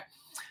here. Okay.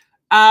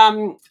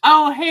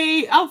 Oh,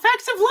 hey. Oh,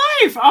 Facts of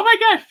Life. Oh my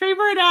gosh.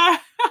 Favorite,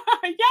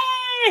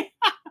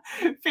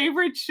 yay.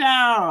 Favorite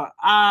show.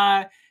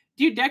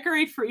 Do you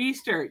decorate for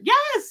Easter?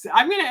 Yes.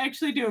 I'm going to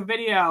actually do a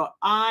video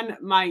on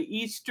my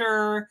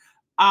Easter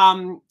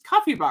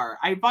coffee bar.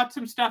 I bought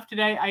some stuff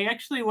today. I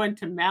actually went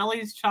to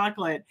Mally's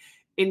Chocolate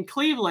in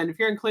Cleveland. If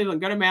you're in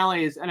Cleveland, go to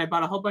Mally's, and I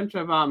bought a whole bunch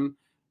of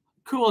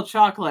cool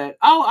chocolate.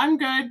 Oh, I'm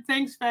good.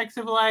 Thanks, Facts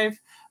of Life.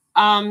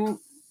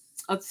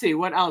 Let's see,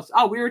 what else?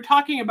 Oh, we were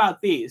talking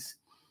about these.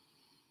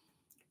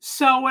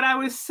 So what I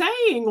was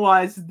saying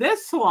was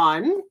this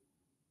one,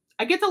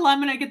 I get the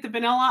lemon, I get the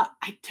vanilla.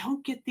 I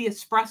don't get the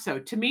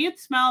espresso. To me, it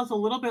smells a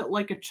little bit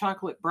like a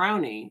chocolate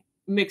brownie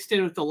mixed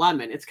in with the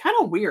lemon. It's kind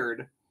of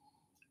weird.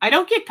 I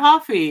don't get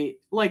coffee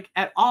like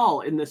at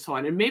all in this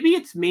one. And maybe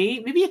it's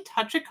me, maybe a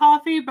touch of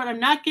coffee, but I'm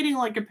not getting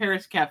like a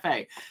Paris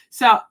Cafe.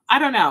 So I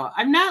don't know.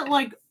 I'm not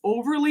like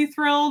overly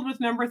thrilled with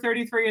number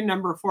 33 and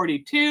number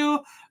 42.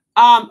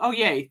 Oh,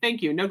 yay.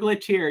 Thank you. No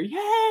glitch here.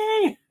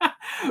 Yay.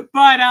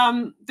 But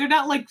they're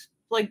not like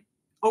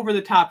over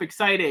the top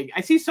exciting.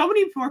 I see so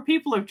many more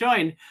people have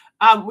joined.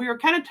 We were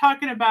kind of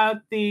talking about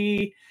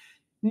the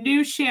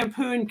new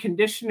shampoo and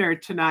conditioner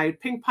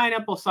tonight, Pink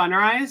Pineapple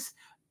Sunrise.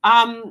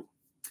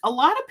 A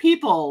lot of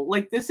people,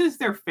 like, this is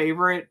their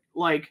favorite,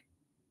 like,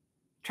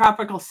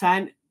 tropical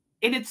scent,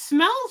 and it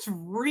smells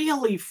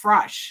really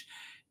fresh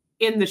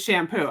in the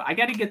shampoo. I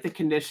got to get the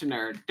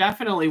conditioner.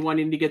 Definitely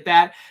wanting to get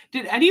that.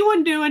 Did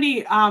anyone do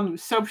any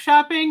soap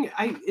shopping?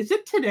 Is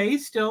it today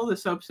still the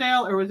soap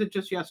sale, or was it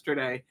just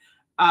yesterday?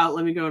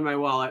 Let me go in my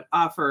wallet.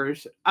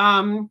 Offers.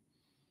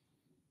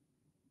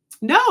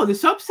 No, the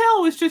soap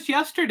sale was just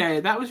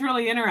yesterday. That was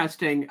really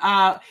interesting.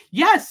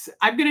 Yes,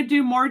 I'm going to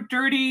do more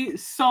Dirty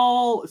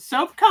Soul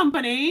Soap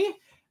Company.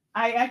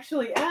 I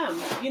actually am.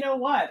 You know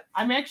what?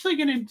 I'm actually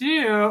going to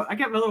do, I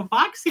got my little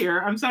box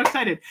here. I'm so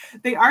excited.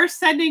 They are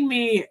sending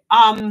me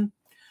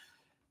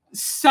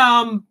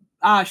some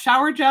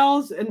shower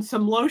gels and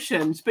some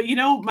lotions. But you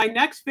know, my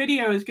next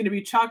video is going to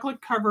be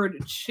chocolate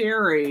covered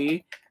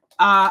cherry.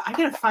 I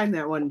gotta find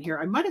that one here.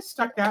 I might have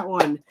stuck that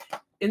one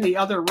in the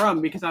other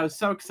room because I was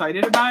so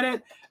excited about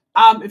it.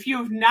 If you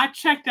have not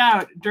checked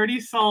out Dirty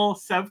Soul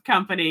Soap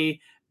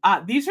Company,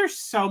 these are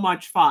so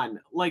much fun.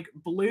 Like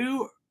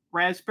blue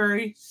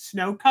raspberry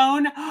snow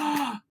cone.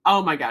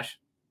 Oh my gosh.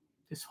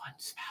 This one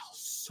smells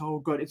so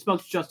good. It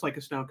smells just like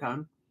a snow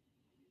cone.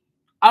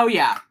 Oh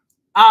yeah.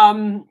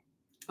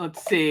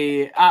 Let's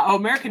see. Oh,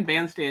 American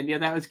Bandstand. Yeah,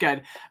 that was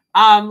good.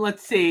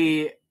 Let's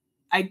see.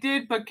 I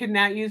did, but could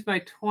not use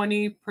my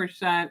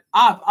 20%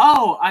 off.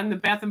 Oh, on the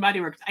Bath and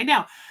Body Works. I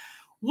know.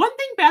 One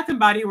thing Bath and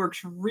Body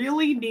Works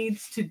really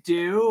needs to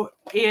do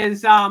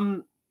is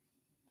 2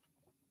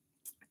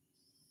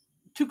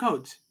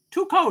 codes.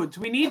 2 codes.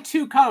 We need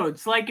 2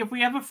 codes. Like if we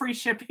have a free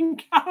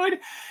shipping code,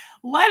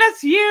 let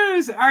us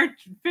use our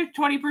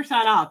 20%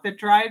 off. That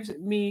drives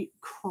me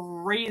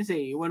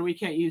crazy when we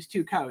can't use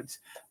 2 codes.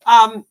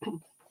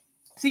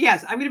 So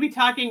yes, I'm going to be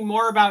talking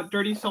more about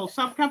Dirty Soul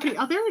Soap Company.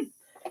 Oh,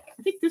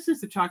 I think this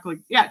is the chocolate.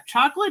 Yeah,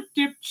 chocolate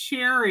dipped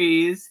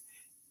cherries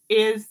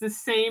is the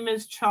same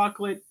as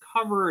chocolate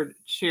covered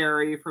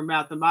cherry from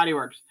Bath and Body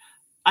Works.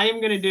 I am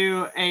going to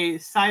do a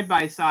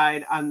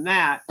side-by-side on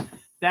that.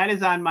 That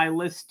is on my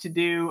list to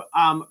do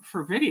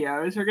for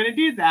videos. We're going to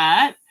do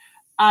that.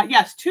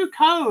 Yes, 2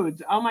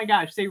 codes. Oh my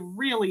gosh, they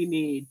really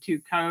need 2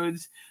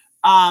 codes.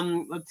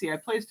 Let's see. I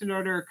placed an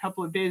order a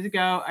couple of days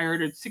ago. I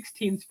ordered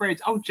 16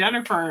 sprays. Oh,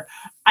 Jennifer,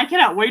 I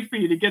cannot wait for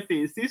you to get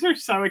these. These are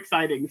so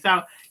exciting.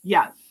 So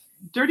yeah,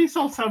 Dirty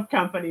Soul Soap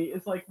Company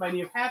is like my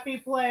new happy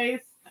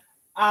place.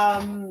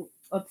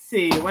 Let's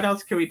see. What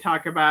else can we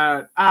talk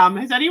about?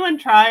 Has anyone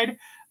tried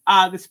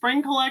the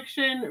spring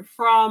collection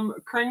from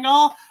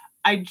Kringle?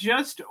 I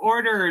just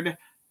ordered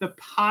the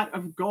pot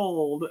of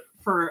gold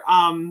for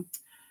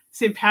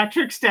St.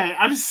 Patrick's Day.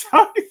 I'm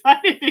so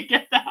excited to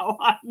get that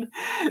one.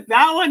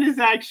 That one is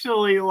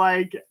actually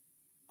like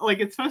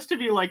it's supposed to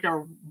be like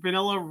a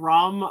vanilla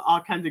rum,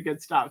 all kinds of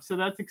good stuff. So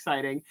that's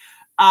exciting.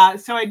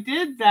 So I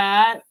did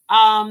that.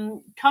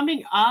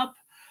 Coming up,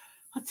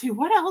 let's see,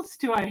 what else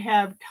do I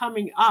have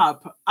coming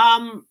up?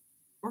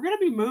 We're going to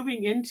be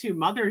moving into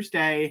Mother's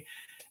Day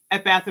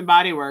at Bath and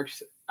Body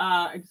Works.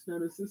 I just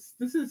noticed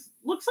this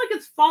looks like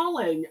it's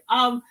falling.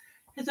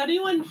 Has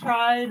anyone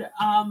tried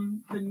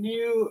the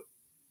new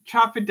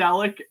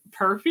Tropidelic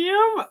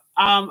perfume?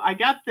 I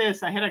got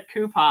this. I had a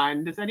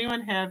coupon. Does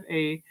anyone have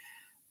a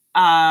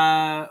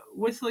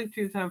whistling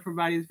tooth on for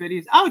Body's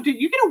videos? Oh, did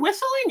you get a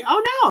whistling?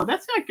 Oh no,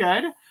 that's not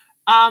good.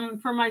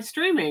 For my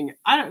streaming.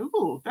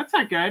 Ooh, that's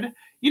not good.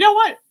 You know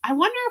what? I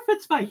wonder if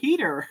it's my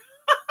heater.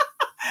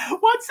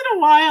 Once in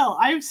a while,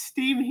 I have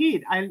steam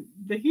heat.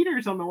 The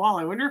heater's on the wall.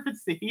 I wonder if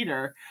it's the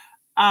heater.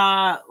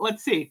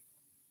 Let's see.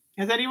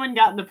 Has anyone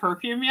gotten the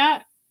perfume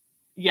yet?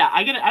 Yeah,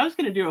 I was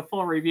gonna do a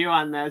full review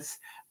on this.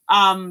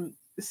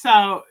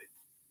 So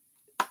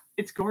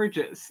it's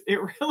gorgeous. It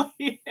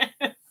really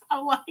is.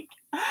 I'm like,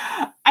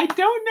 I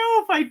don't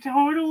know if I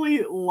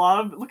totally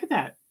love. Look at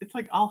that. It's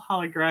like all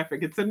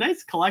holographic. It's a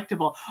nice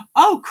collectible.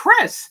 Oh,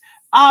 Chris.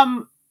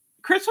 Go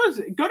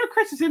to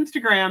Chris's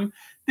Instagram.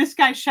 This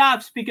guy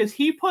shops because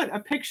he put a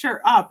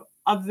picture up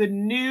of the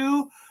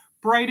new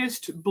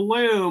Brightest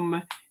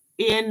Bloom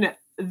in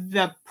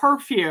the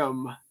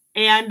perfume.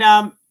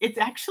 And it's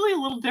actually a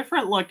little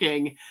different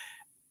looking.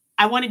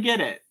 I want to get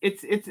it.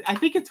 I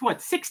think it's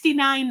what,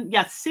 69?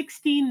 Yeah,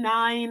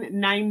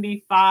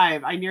 $69.95.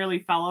 I nearly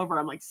fell over.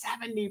 I'm like,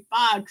 $70.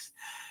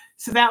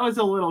 So that was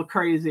a little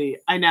crazy.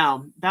 I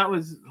know. That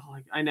was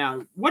like, I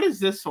know. What is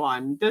this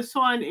one? This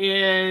one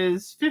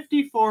is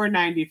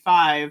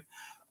 $54.95,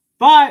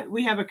 but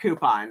we have a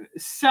coupon.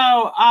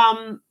 So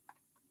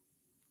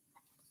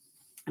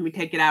let me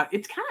take it out.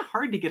 It's kind of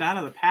hard to get out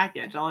of the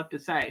package, I'll have to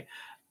say.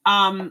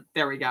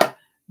 There we go.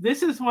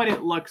 This is what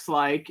it looks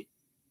like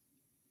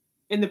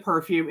in the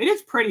perfume. It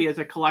is pretty as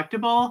a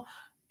collectible,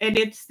 and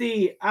it's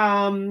the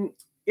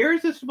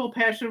Irresistible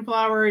Passion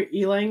Flower,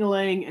 Ylang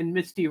Ylang, and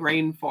Misty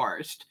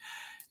Rainforest.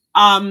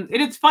 And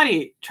it's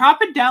funny,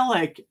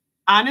 Tropidelic,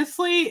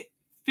 honestly,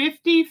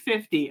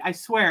 50-50, I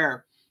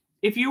swear.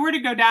 If you were to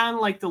go down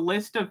like the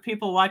list of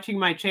people watching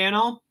my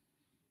channel,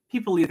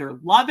 people either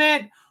love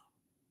it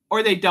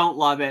or they don't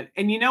love it.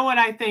 And you know what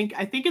I think?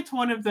 I think it's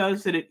one of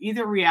those that it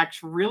either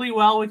reacts really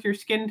well with your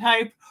skin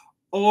type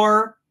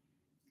or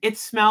it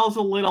smells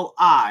a little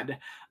odd.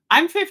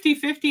 I'm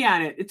 50-50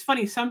 on it. It's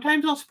funny.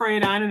 Sometimes I'll spray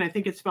it on and I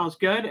think it smells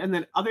good. And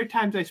then other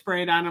times I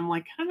spray it on, I'm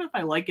like, I don't know if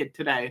I like it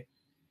today.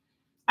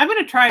 I'm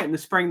going to try it in the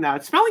spring though.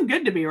 It's smelling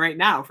good to me right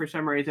now for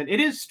some reason. It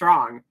is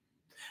strong.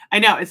 I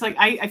know. It's like,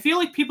 I feel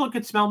like people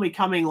could smell me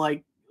coming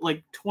like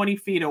 20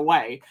 feet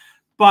away.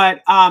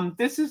 But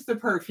this is the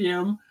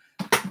perfume.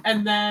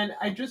 And then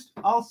I just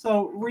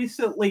also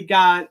recently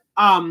got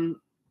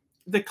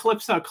the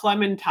Calypso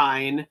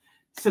Clementine.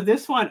 So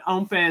this one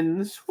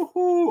opens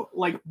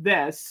like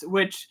this,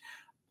 which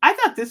I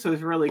thought this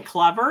was really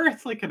clever.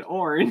 It's like an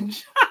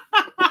orange.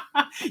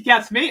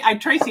 Yes,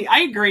 Tracy,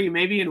 I agree.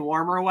 Maybe in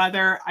warmer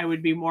weather, I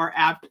would be more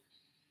apt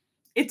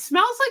it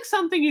smells like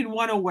something you'd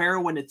want to wear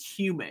when it's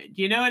humid.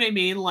 You know what I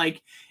mean?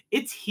 Like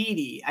it's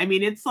heaty. I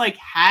mean, it's like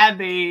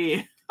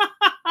heavy.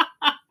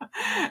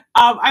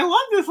 I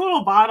love this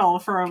little bottle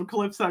from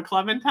Calypso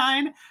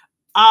Clementine.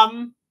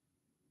 Um,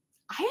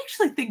 I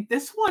actually think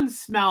this one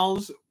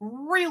smells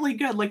really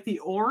good. Like the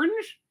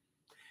orange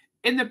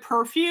in the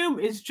perfume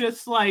is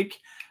just like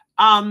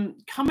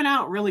coming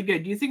out really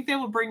good. Do you think they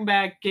will bring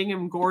back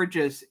Gingham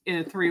Gorgeous in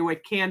a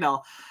 3-wick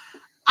candle?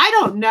 I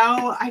don't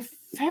know. I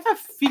have a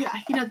feel,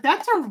 you know,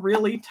 that's a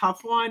really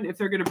tough one if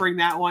they're going to bring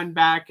that one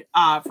back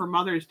for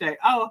Mother's Day.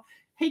 Oh,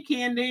 hey,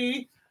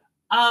 Candy.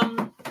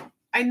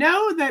 I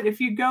know that if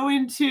you go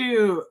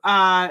into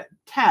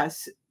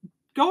Tess,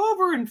 go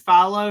over and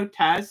follow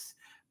Tess,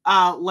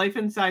 Life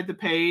Inside the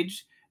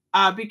Page,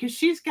 because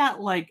she's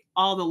got like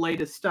all the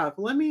latest stuff.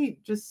 Let me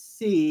just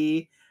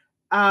see.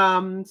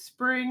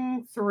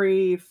 Spring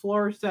 3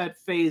 floor set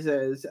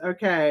phases.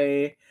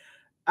 Okay.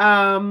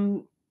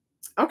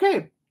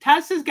 Okay.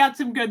 Tess has got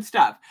some good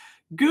stuff.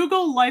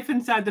 Google Life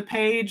Inside the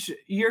Page.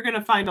 You're going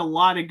to find a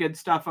lot of good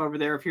stuff over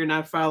there if you're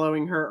not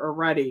following her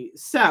already.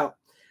 So,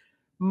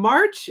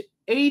 March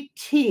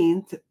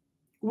 18th,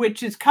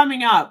 which is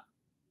coming up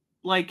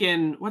like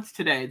in, what's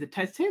today?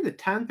 Today the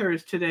 10th, or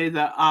is today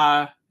the,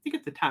 I think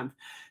it's the 10th.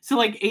 So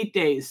like 8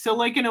 days. So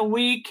like in a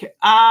week,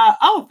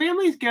 oh,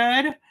 family's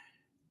good.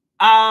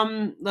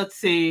 Let's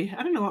see.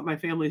 I don't know what my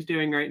family's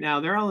doing right now.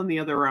 They're all in the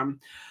other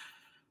room.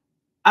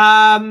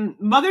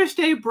 Mother's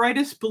Day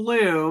Brightest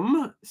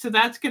Bloom. So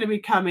that's going to be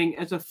coming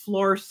as a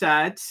floor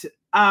set.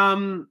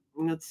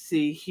 Let's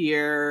see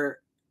here.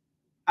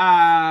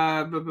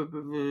 I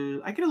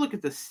gotta look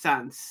at the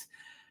scents.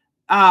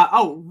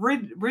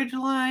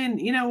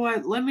 Ridgeline. You know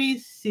what? Let me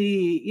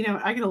see. You know,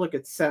 I gotta look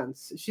at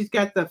scents. She's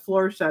got the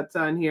floor sets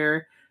on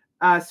here.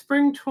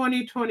 Spring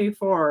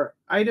 2024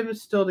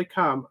 items still to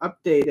come.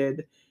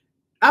 Updated.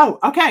 Oh,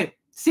 okay.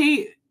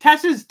 See,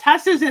 Tess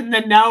is in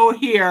the know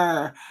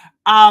here.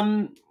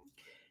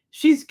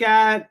 She's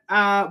got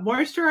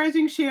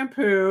moisturizing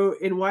shampoo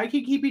in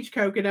Waikiki Beach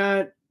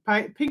Coconut,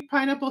 Pink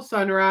Pineapple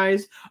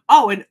Sunrise.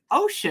 Oh, an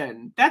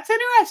Ocean. That's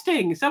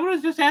interesting. Someone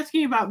was just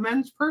asking about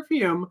men's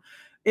perfume.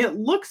 It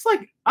looks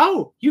like,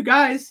 oh, you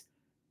guys,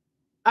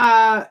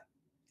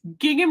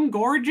 Gingham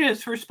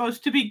Gorgeous, we're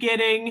supposed to be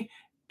getting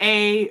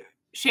a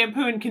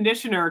shampoo and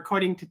conditioner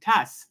according to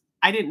Tess.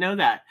 I didn't know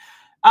that.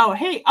 Oh,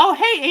 hey,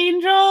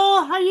 Angel.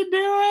 How you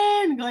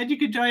doing? Glad you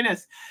could join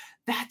us.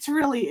 That's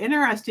really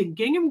interesting.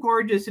 Gingham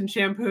Gorgeous and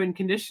shampoo and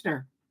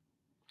conditioner.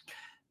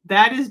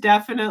 That is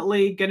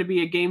definitely going to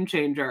be a game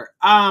changer.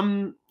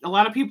 A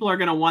lot of people are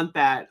going to want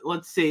that.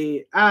 Let's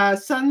see.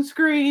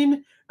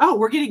 Sunscreen. Oh,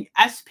 we're getting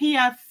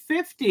SPF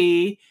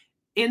 50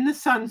 in the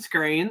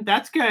sunscreen.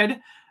 That's good.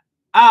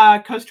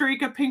 Costa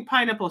Rica Pink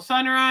Pineapple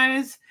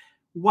Sunrise,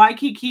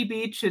 Waikiki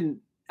Beach and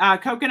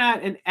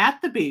Coconut, and At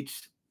the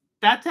Beach.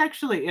 That's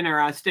actually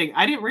interesting.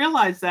 I didn't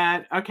realize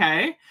that.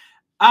 Okay.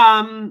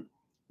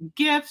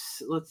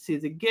 Gifts. Let's see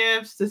the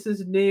gifts. This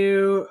is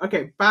new.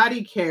 Okay,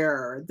 body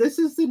care. This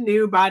is the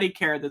new body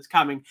care that's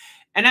coming.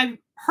 And I've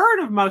heard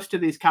of most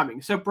of these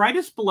coming. So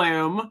Brightest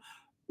Bloom,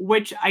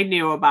 which I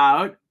knew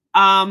about.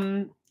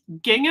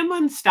 Gingham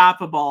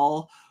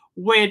Unstoppable,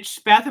 which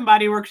Bath and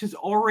Body Works is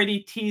already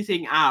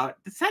teasing out.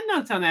 The scent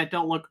notes on that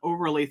don't look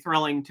overly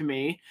thrilling to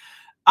me.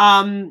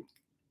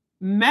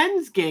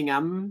 Men's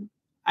Gingham.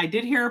 I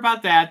did hear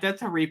about that.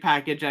 That's a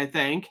repackage, I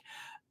think.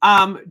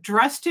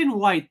 Dressed in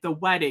White, the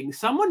wedding.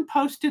 Someone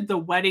posted the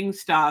wedding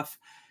stuff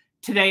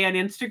today on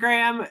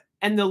Instagram,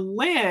 and the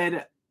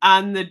lid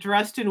on the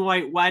Dressed in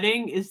White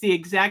wedding is the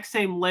exact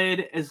same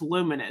lid as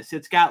Luminous.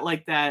 It's got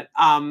like that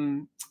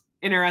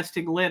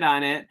interesting lid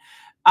on it.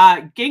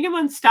 Gingham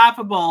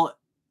Unstoppable.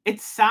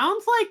 It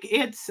sounds like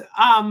it's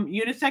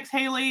unisex,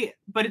 Haley,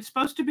 but it's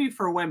supposed to be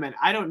for women.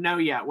 I don't know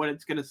yet what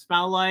it's going to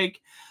smell like.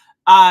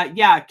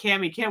 Yeah,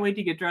 Cammie, can't wait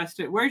to get dressed.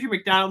 Where's your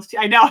McDonald's tea?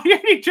 I know, I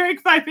already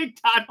drank my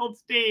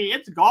McDonald's tea.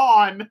 It's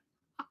gone.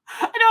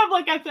 I know, I'm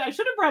like, I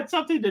should have brought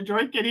something to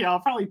drink in here.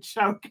 I'll probably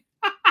choke.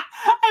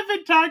 I've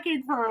been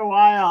talking for a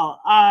while.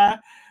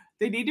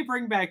 They need to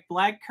bring back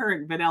Black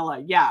Currant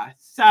Vanilla. Yeah,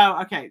 so,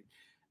 okay.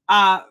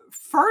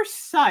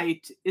 First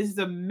Sight is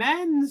the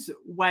men's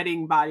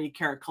wedding body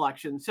care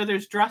collection. So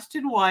there's Dressed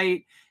in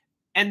White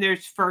and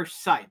there's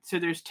First Sight. So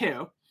there's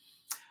two.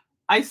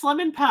 Ice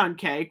Lemon Pound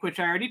Cake, which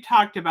I already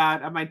talked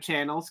about on my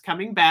channels,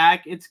 coming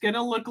back. It's going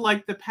to look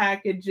like the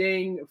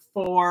packaging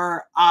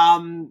for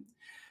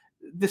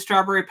the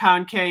Strawberry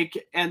Pound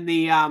Cake and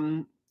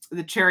the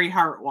Cherry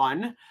Heart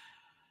one.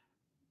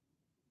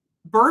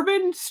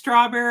 Bourbon,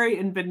 Strawberry,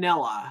 and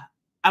Vanilla.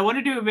 I want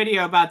to do a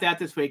video about that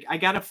this week. I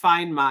got to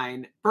find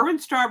mine. Bourbon,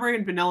 Strawberry,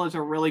 and Vanilla is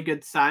a really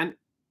good scent.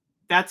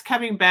 That's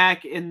coming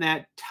back in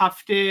that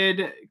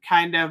tufted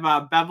kind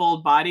of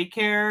beveled body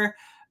care.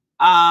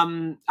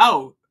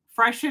 Oh,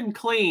 Fresh and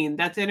Clean.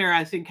 That's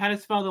interesting. Kind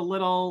of smelled a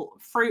little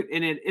fruit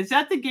in it. Is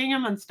that the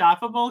Gingham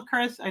Unstoppable,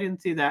 Chris? I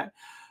didn't see that.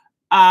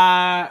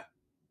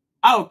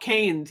 Oh,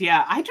 Cane's.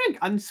 Yeah, I drink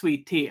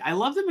unsweet tea. I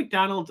love the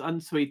McDonald's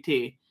unsweet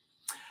tea.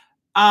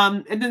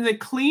 And then the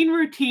clean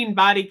routine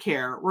body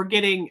care,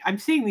 I'm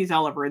seeing these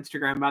all over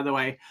Instagram, by the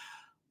way.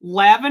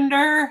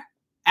 Lavender,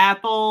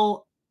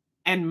 apple,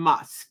 and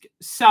musk.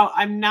 So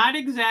I'm not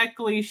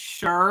exactly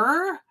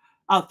sure.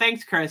 Oh,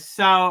 thanks, Chris.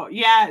 So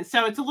yeah,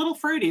 so it's a little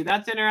fruity.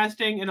 That's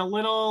interesting. And a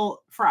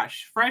little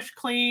fresh,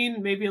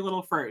 clean, maybe a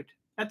little fruit.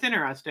 That's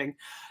interesting.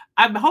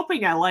 I'm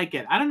hoping I like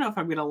it. I don't know if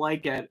I'm going to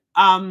like it.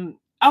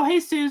 Oh,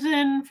 hey,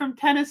 Susan from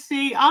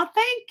Tennessee. Oh,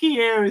 thank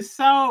you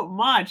so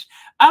much.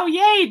 Oh,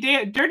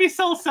 yay, Dirty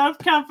Soul Soap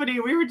Company.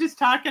 We were just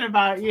talking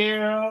about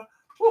you.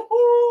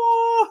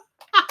 Woohoo!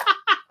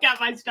 Got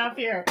my stuff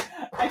here.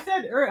 I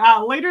said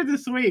later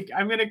this week,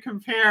 I'm going to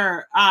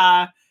compare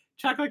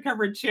chocolate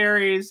covered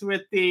cherries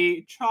with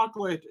the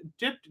chocolate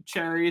dipped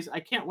cherries. I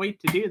can't wait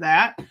to do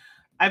that.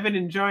 I've been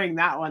enjoying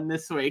that one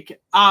this week.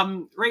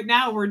 Right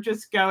now, we're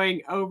just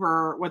going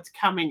over what's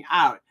coming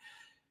out.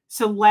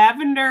 So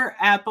lavender,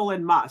 apple,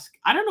 and musk.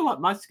 I don't know what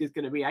musk is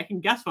going to be. I can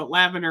guess what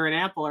lavender and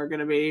apple are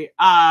going to be.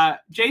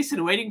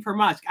 Jason, waiting for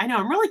musk. I know.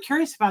 I'm really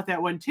curious about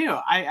that one, too.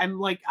 I'm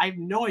like, I have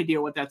no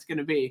idea what that's going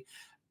to be.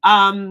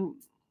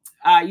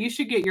 You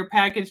should get your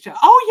package to...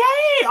 Oh,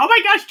 yay! Oh,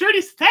 my gosh,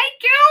 Dirty,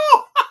 thank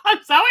you!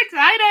 I'm so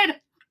excited.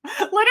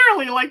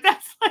 Literally, like,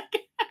 that's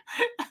like...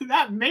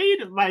 that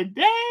made my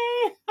day.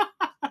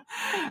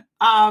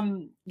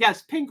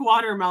 Yes, pink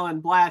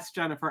watermelon blast,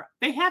 Jennifer.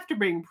 They have to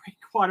bring pink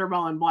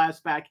watermelon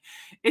blast back.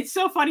 It's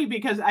so funny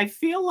because I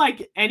feel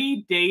like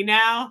any day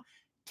now,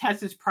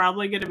 Tess is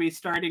probably going to be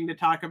starting to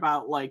talk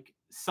about like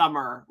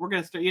summer. We're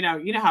going to start, you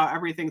know how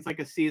everything's like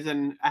a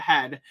season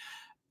ahead.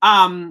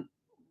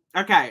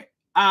 Okay.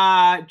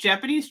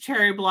 Japanese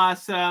cherry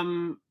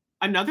blossom,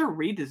 another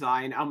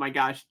redesign. Oh my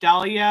gosh.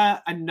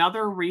 Dahlia,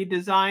 another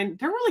redesign.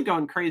 They're really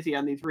going crazy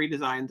on these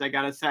redesigns, I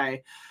gotta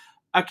say.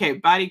 Okay,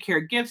 body care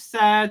gift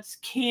sets,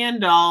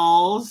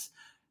 candles,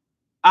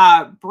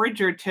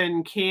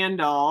 Bridgerton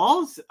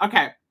candles.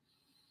 Okay.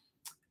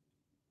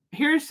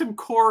 Here's some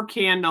core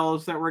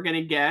candles that we're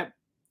gonna get.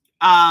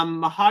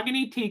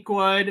 Mahogany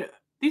teakwood.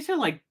 These are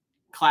like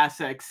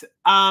classics.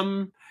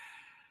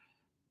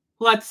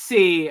 Let's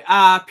see.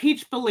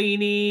 Peach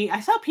Bellini. I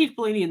saw Peach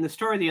Bellini in the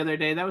store the other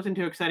day. That wasn't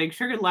too exciting.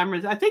 Sugared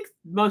lemons. I think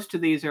most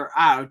of these are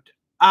out.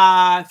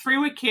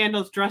 3-wick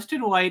candles dressed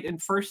in white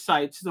and first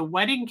sight. So the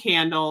wedding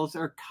candles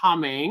are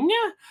coming.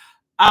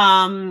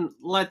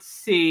 Let's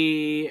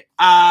see.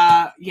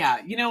 Yeah,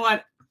 you know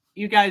what?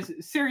 You guys,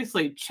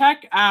 seriously,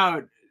 check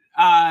out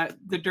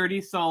the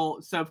Dirty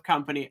Soul Soap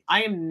Company.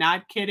 I am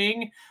not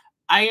kidding.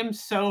 I am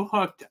so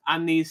hooked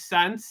on these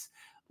scents.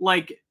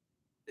 Like,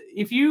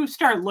 if you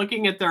start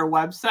looking at their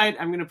website,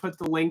 I'm going to put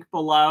the link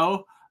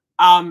below.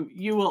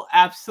 You will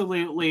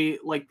absolutely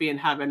like be in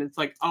heaven. It's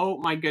like, oh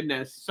my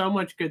goodness, so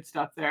much good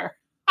stuff there.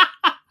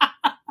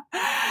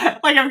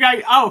 Like I'm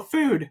going, oh,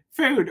 food,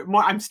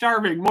 more, I'm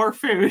starving, more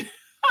food.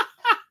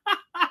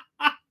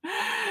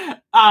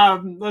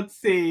 Let's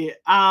see.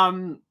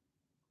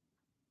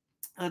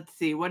 Let's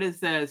see, what is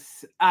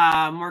this?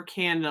 More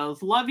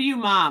candles. Love you,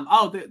 Mom.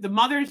 Oh, the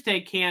Mother's Day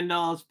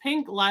candles,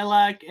 pink,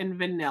 lilac, and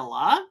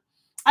vanilla.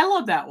 I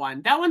love that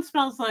one. That one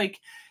smells like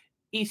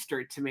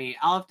Easter to me.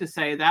 I'll have to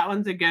say that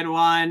one's a good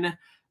one.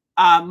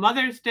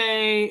 Mother's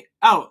Day.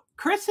 Oh,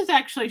 Chris has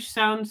actually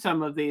shown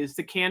some of these.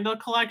 The candle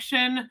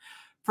collection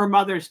for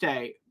Mother's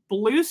Day.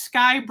 Blue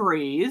Sky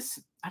Breeze.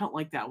 I don't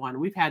like that one.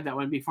 We've had that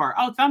one before.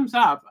 Oh, thumbs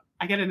up.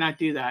 I gotta not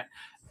do that.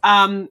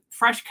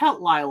 Fresh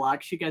Cut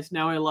Lilacs. You guys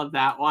know I love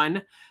that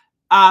one.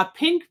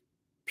 Pink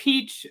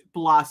Peach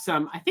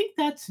Blossom. I think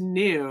that's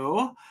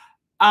new.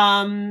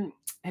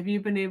 Have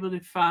you been able to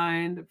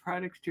find the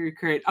products to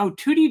recreate? Oh,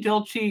 Tutti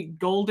Dolce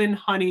Golden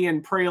Honey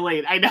and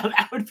Pralate. I know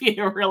that would be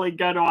a really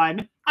good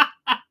one.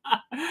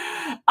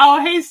 Oh,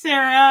 hey,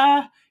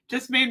 Sarah.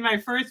 Just made my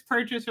first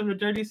purchase from the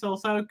Dirty Soul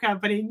Soap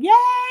Company.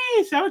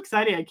 Yay! So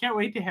exciting. I can't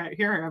wait to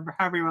hear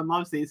how everyone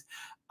loves these.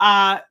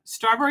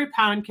 Strawberry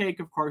Pound Cake,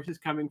 of course, is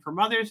coming for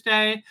Mother's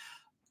Day.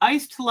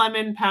 Iced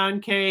Lemon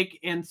Pound Cake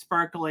and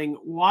Sparkling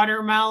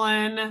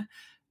Watermelon.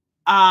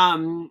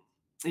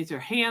 These are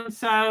hand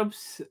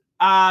soaps.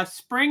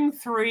 Spring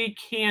 3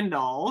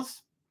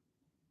 candles.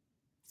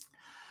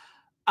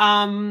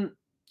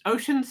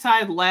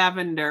 Oceanside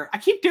Lavender. I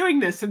keep doing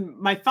this and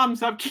my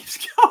thumbs up keeps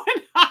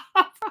going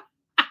up.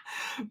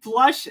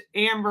 Blush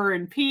Amber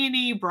and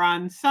Peony.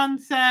 Bronze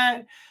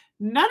Sunset.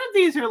 None of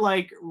these are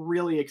like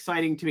really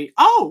exciting to me.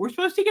 Oh, we're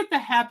supposed to get the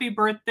Happy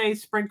Birthday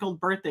sprinkled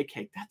birthday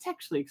cake. That's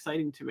actually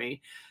exciting to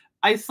me.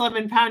 Ice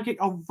Lemon Pound Cake.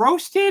 Oh,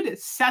 Roasted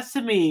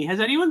Sesame. Has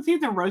anyone seen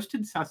the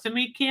Roasted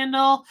Sesame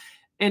candle?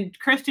 And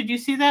Chris, did you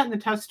see that in the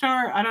test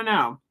store? I don't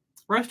know.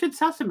 Roasted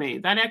Sesame.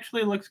 That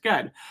actually looks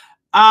good.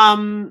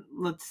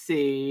 Let's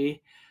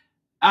see.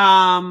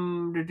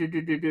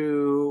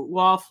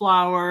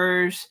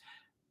 Wallflowers.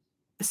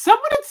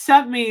 Someone had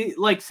sent me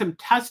like some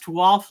test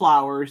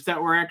wallflowers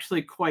that were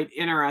actually quite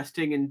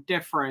interesting and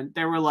different.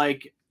 They were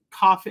like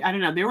coffee. I don't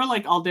know. They were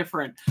like all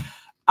different.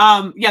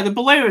 Yeah, the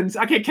balloons.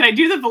 Okay, can I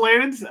do the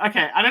balloons?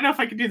 Okay, I don't know if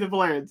I can do the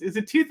balloons. Is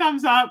it 2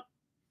 thumbs up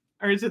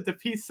or is it the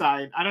peace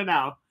sign? I don't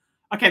know.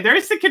 Okay,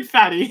 there's the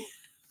confetti.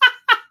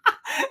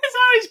 It's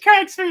always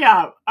cracks me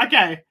up.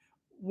 Okay,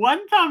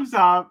 one thumbs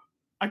up.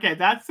 Okay,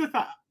 that's the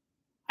thought.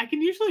 I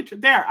can usually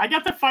there. I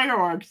got the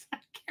fireworks. I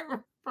can't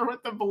remember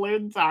what the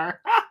balloons are.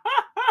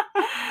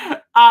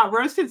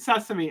 Roasted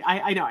sesame.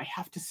 I know. I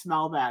have to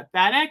smell that.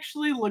 That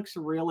actually looks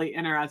really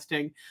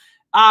interesting.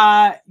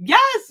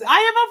 Yes, I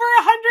have over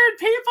 100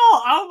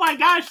 people. Oh my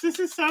gosh, this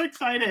is so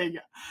exciting.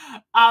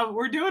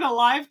 We're doing a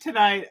live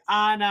tonight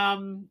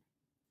on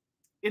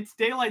it's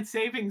daylight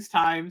savings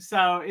time,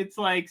 so it's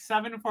like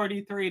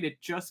 7:43 and it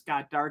just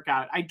got dark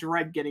out. I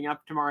dread getting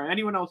up tomorrow.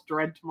 Anyone else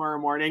dread tomorrow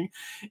morning?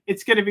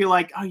 It's gonna be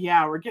like, oh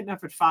yeah, we're getting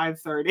up at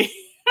 5:30.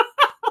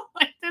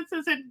 Like, this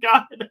isn't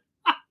good.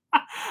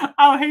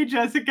 Oh, hey,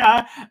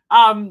 Jessica.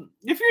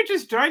 If you're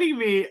just joining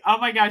me, oh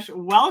my gosh,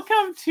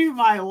 welcome to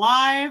my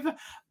live.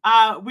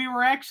 We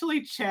were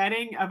actually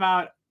chatting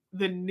about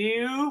the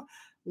new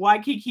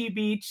Waikiki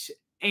Beach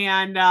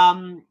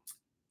and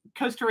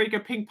Costa Rica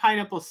Pink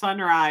Pineapple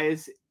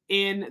Sunrise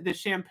in the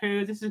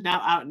shampoo. This is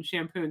now out in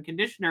shampoo and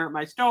conditioner at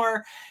my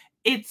store.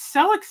 It's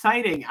so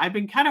exciting. I've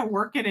been kind of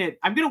working it.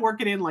 I'm going to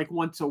work it in like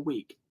once a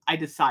week. I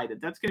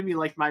decided that's going to be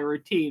like my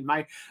routine,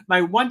 my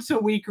once a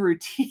week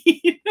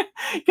routine,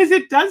 because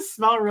it does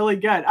smell really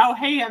good. Oh,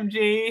 hey,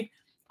 MG.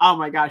 Oh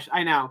my gosh,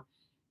 I know.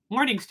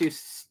 Mornings do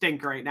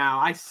stink right now.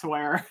 I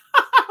swear.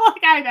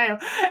 Like, I know.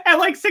 At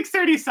like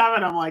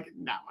 6:37, I'm like,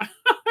 no,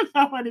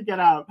 I want to get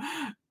up.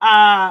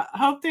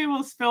 Hope they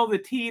will spill the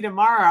tea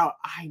tomorrow.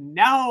 I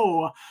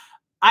know.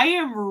 I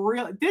am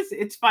really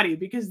it's funny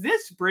because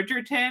this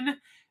Bridgerton,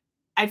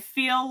 I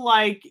feel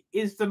like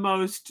is the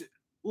most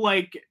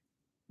like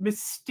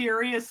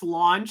mysterious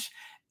launch.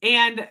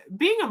 And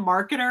being a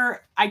marketer,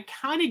 I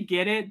kind of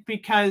get it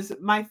because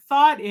my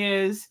thought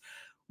is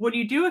when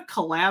you do a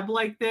collab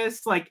like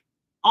this, like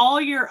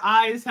all your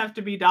I's have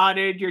to be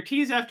dotted, your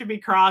T's have to be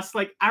crossed,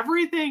 like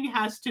everything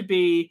has to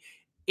be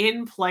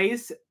in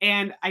place.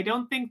 And I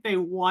don't think they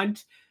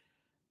want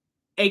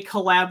a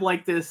collab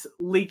like this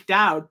leaked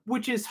out,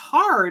 which is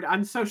hard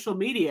on social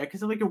media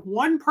because like if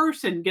one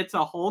person gets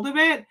a hold of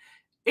it,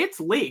 it's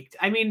leaked.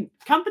 I mean,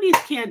 companies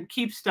can't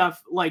keep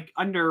stuff like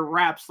under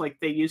wraps like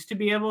they used to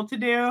be able to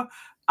do.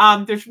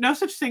 There's no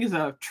such thing as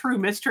a true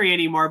mystery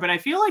anymore, but I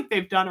feel like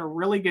they've done a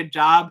really good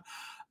job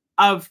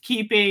of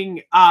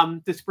keeping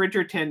this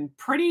Bridgerton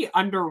pretty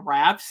under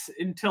wraps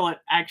until it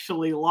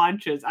actually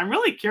launches. I'm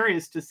really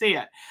curious to see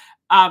it.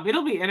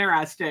 It'll be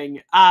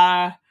interesting.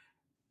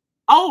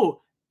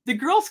 Oh, the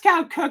Girl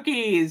Scout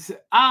cookies.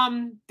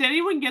 Did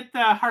anyone get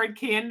the hard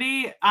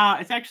candy?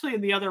 It's actually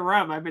in the other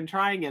room. I've been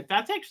trying it.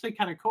 That's actually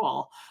kind of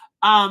cool.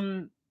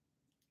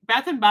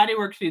 Bath and Body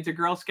Works needs a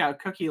Girl Scout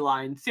cookie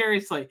line.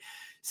 Seriously.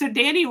 So,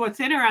 Danny, what's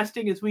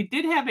interesting is we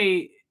did have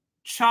a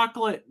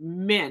chocolate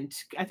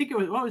mint. I think it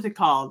was, what was it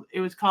called?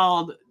 It was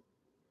called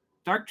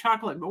dark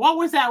chocolate. But what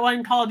was that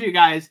one called, you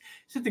guys?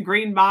 Is it the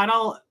green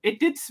bottle? It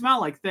did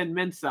smell like Thin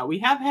Mints, though. We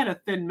have had a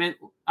Thin Mint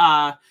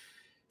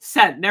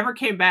scent, never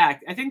came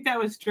back. I think that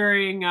was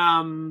during it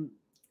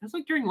was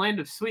like during Land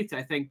of Sweets,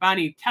 I think.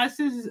 Bonnie,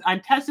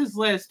 on Tessa's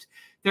list,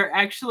 there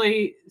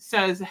actually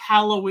says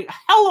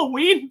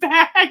Halloween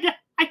bag.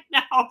 I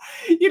know.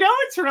 You know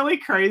what's really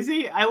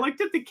crazy? I looked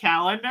at the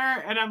calendar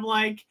and I'm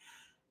like,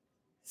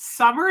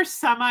 summer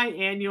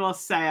semi-annual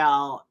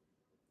sale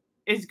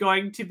is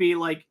going to be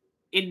like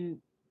in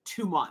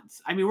 2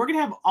 months. I mean, we're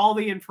gonna have all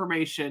the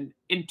information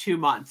in 2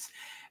 months.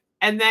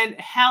 And then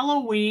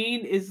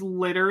Halloween is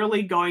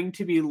literally going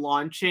to be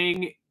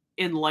launching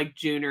in like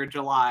June or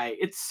July.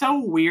 It's so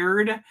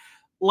weird,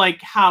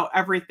 like how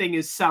everything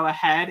is so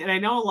ahead. And I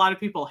know a lot of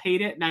people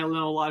hate it, and I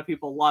know a lot of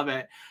people love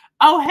it.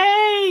 Oh,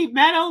 hey,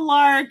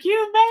 Meadowlark,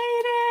 you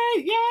made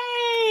it!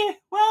 Yay!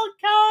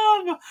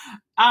 Welcome!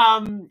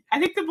 I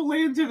think the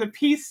balloons are the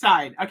peace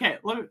sign. Okay,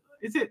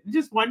 is it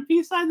just one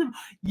peace sign?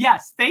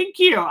 Yes, thank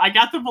you. I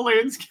got the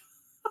balloons.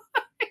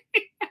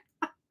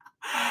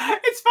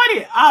 It's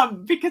funny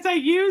because I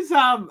use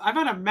I'm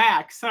on a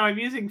Mac, so I'm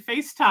using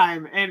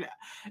FaceTime, and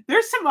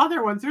there's some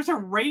other ones. There's a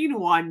rain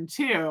one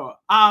too.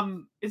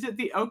 Is it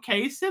the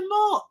OK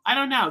symbol? I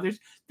don't know.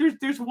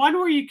 There's one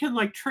where you can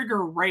like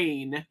trigger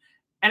rain,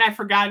 and I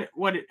forgot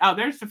what it. Oh,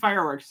 there's the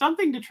fireworks.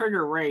 Something to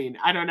trigger rain.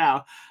 I don't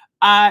know.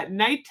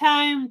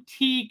 Nighttime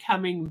tea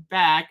coming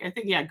back. I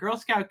think, yeah, Girl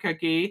Scout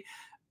cookie.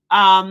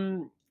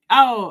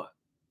 Oh,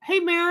 hey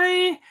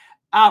Mary.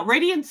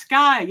 Radiant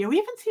Sky. Yeah, we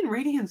haven't seen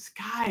Radiant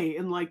Sky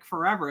in like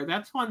forever.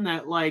 That's one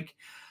that like,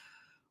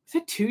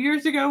 was it 2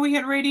 years ago we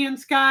had Radiant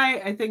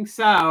Sky? I think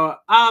so.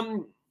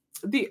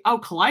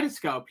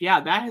 Kaleidoscope.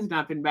 Yeah, that has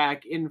not been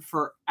back in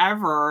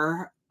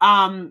forever.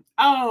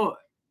 Oh,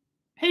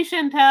 hey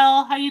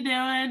Chantel, how you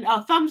doing?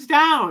 Oh, thumbs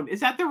down. Is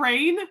that the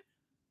rain?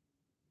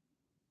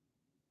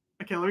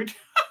 Okay, let me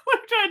I'm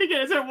trying to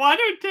get, is it 1 or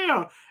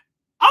 2?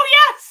 Oh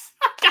yes!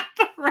 I got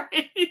the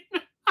rain.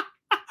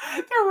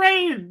 The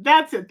rain.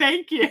 That's it.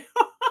 Thank you.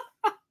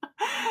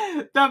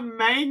 The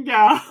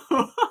mango.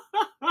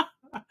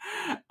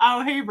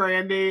 Oh, hey,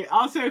 Brandy.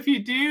 Also, if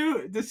you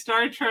do the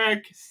Star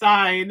Trek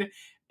sign,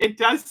 it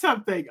does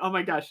something. Oh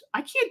my gosh.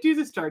 I can't do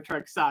the Star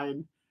Trek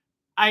sign.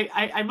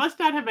 I must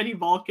not have any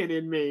Vulcan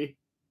in me.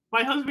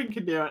 My husband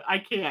can do it. I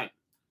can't.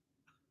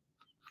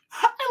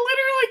 I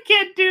literally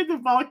can't do the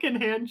Vulcan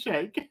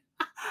handshake.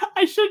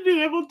 I should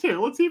be able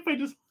to. Let's see if I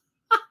just...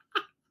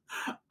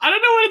 I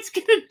don't know what it's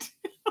going to do.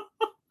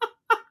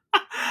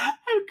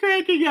 I'm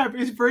cracking up.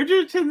 Is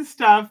Bridgerton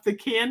stuff, the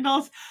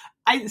candles?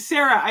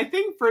 Sarah, I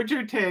think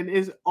Bridgerton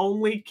is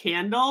only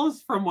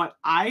candles from what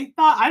I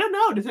thought. I don't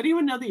know. Does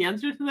anyone know the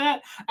answer to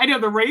that? I know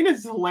the rain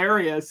is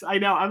hilarious. I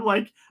know. I'm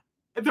like,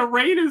 the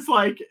rain is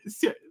like,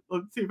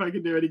 let's see if I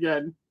can do it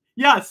again.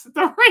 Yes,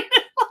 the rain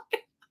is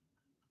like,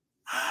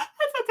 I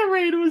thought the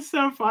rain was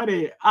so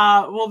funny.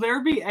 Will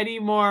there be any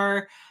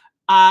more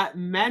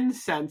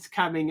men's scents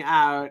coming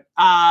out?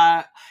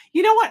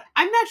 You know what?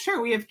 I'm not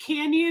sure. We have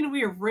Canyon,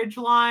 we have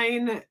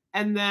Ridgeline,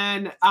 and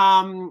then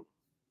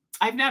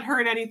I've not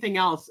heard anything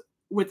else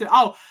with it.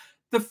 Oh,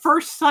 the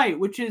First Sight,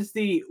 which is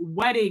the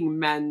wedding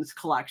men's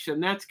collection.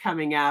 That's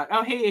coming out.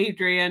 Oh, hey,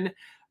 Adrian.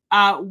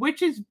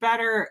 Which is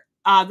better,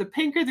 the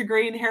pink or the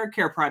green hair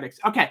care products?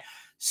 Okay,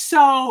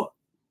 so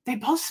they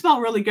both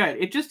smell really good.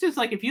 It just is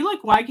like, if you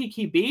like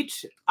Waikiki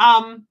Beach,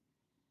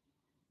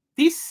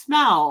 these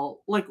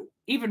smell like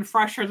even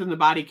fresher than the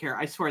body care.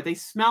 I swear, they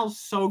smell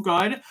so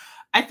good.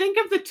 I think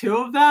of the two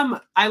of them,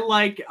 I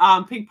like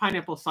Pink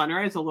Pineapple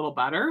Sunrise a little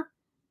better.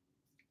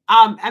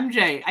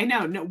 MJ, I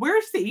know. No,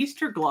 where's the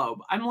Easter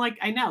globe? I'm like,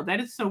 I know. That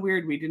is so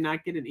weird. We did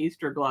not get an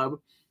Easter globe.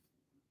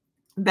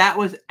 That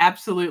was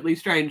absolutely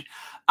strange.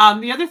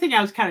 The other thing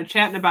I was kind of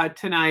chatting about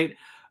tonight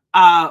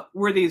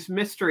were these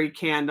mystery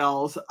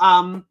candles.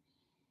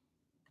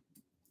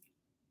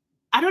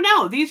 I don't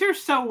know. These are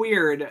so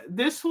weird.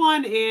 This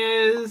one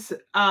is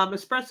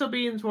espresso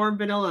beans, warm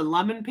vanilla, and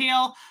lemon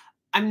peel.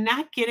 I'm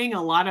not getting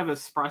a lot of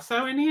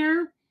espresso in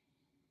here.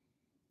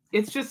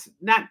 It's just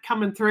not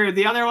coming through.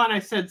 The other one I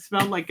said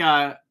smelled like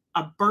a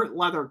burnt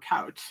leather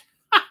couch.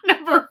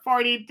 Number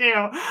 42.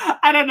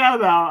 I don't know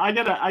though. I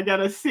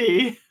gotta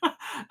see.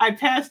 I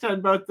passed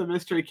on both the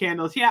mystery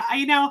candles. Yeah,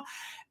 you know,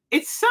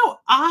 it's so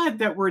odd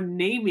that we're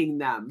naming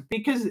them,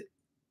 because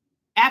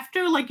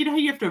after, like, you know how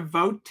you have to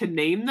vote to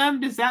name them?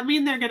 Does that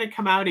mean they're going to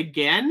come out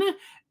again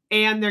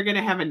and they're going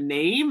to have a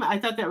name? I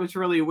thought that was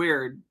really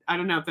weird. I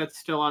don't know if that's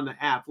still on the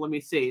app. Let me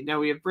see. Now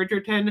we have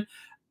Bridgerton,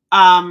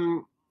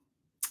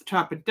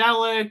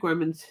 Tropidelic,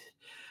 Women's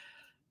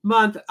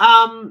Month.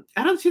 I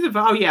don't see the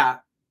oh yeah,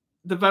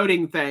 the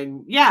voting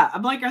thing. Yeah,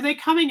 I'm like, are they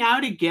coming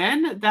out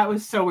again? That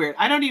was so weird.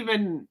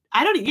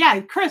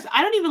 Yeah, Chris,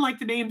 I don't even like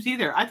the names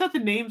either. I thought the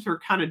names were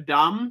kind of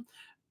dumb.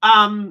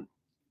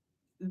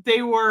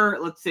 They were,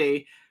 let's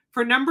see,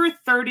 for number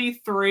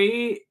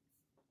 33,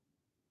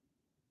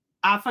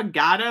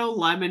 Affogato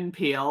Lemon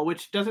Peel,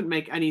 which doesn't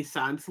make any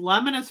sense.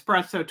 Lemon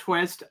Espresso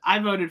Twist, I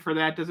voted for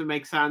that, doesn't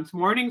make sense.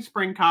 Morning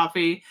Spring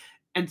Coffee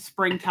and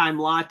Springtime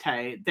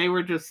Latte. They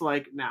were just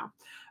like, no.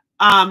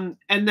 And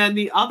then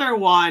the other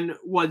one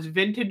was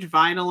Vintage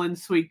Vinyl and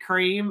Sweet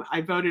Cream. I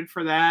voted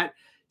for that.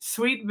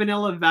 Sweet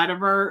Vanilla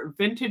Vetiver,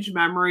 Vintage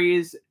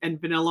Memories, and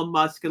Vanilla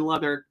Musk and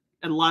Leather.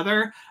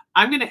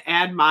 I'm going to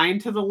add mine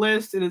to the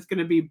list, and it's going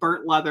to be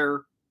Burnt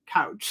Leather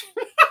Couch.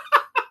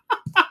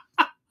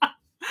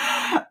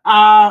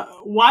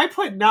 Why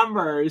put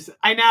numbers?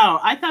 I know.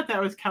 I thought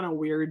that was kind of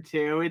weird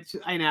too.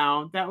 I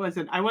know. That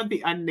wasn't, I want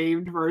the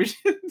unnamed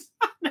versions.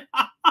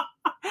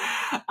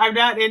 I'm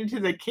not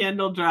into the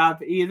candle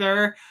drop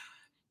either.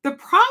 The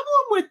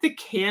problem with the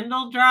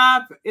candle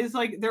drop is,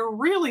 like, they're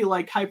really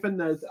like hyping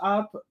those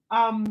up.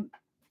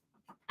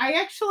 I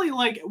actually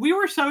we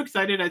were so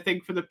excited, I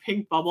think, for the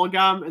pink bubble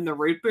gum and the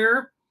root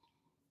beer.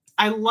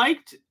 I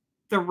liked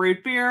the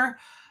root beer.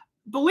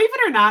 Believe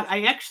it or not,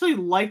 I actually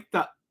like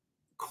the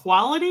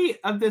quality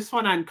of this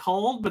one on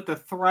cold, but the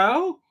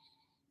throw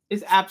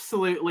is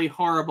absolutely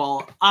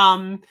horrible.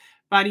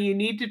 Buddy, you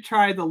need to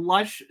try the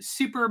Lush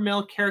Super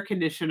Milk Hair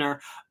Conditioner.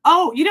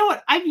 Oh, you know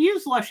what? I've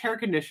used Lush hair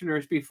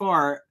conditioners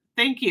before.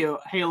 Thank you,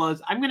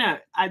 Halos. I'm gonna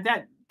add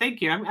that.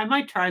 Thank you. I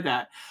might try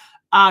that.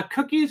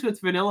 Cookies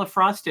with vanilla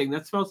frosting.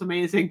 That smells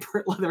amazing.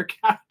 Burnt leather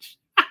couch.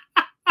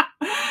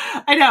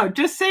 I know.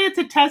 Just say it's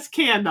a test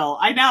candle.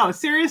 I know.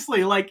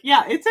 Seriously. Like,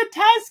 yeah, it's a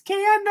test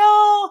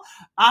candle.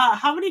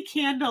 How many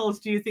candles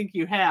do you think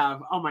you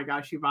have? Oh my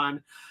gosh,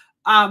 Yvonne.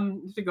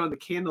 To go in the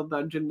candle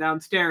dungeon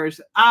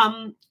downstairs.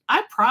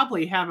 I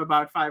probably have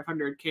about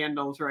 500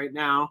 candles right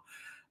now.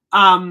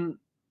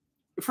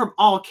 From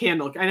all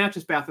candle, and not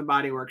just Bath and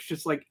Body Works,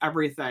 just like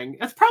everything.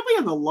 That's probably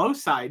on the low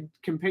side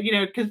compared, you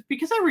know,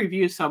 because I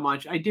review so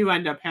much, I do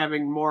end up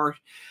having more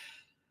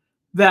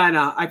than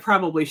I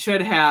probably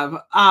should have.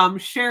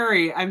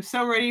 Sherry, I'm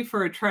so ready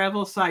for a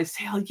travel size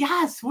sale.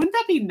 Yes, wouldn't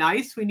that be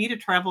nice? We need a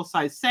travel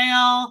size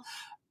sale.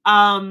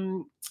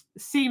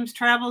 Seems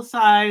travel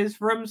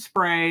size, room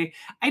spray.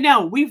 I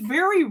know we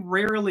very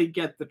rarely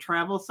get the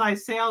travel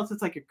size sales.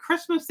 It's like at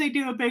Christmas they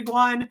do a big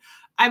one.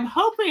 I'm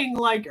hoping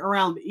like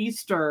around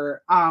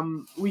Easter,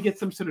 we get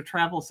some sort of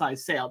travel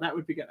size sale. That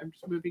would be good. I'm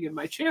just moving in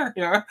my chair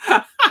here.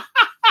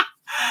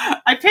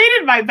 I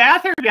painted my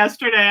bathroom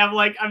yesterday. I'm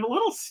a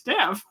little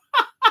stiff.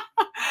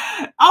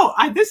 Oh,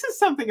 this is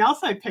something else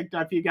I picked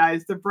up, you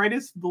guys. The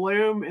Brightest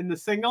Bloom in the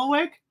single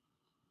wick.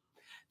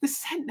 the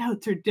scent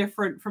notes are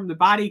different from the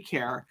body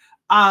care.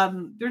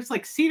 There's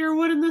like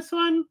cedarwood in this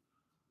one.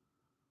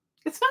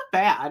 It's not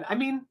bad. I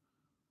mean,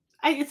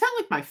 it's not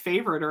like my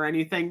favorite or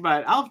anything,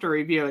 but I'll have to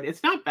review it.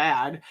 It's not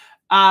bad.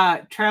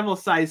 Travel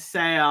size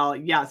sale.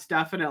 Yes,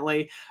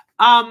 definitely.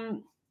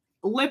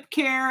 Lip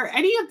care,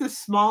 any of the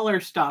smaller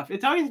stuff.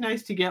 It's always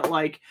nice to get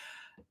like,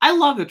 I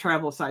love the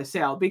travel size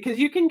sale because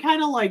you can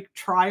kind of like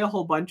try a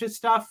whole bunch of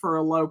stuff for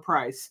a low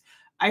price.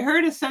 I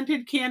heard a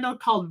scented candle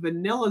called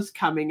Vanilla's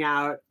coming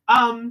out.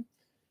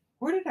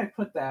 Where did I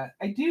put that?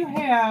 I do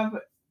have,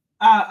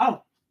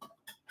 oh,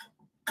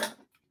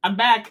 I'm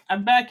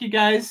back, you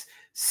guys.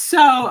 So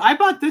I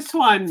bought this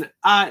one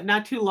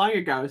not too long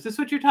ago. Is this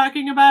what you're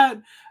talking about?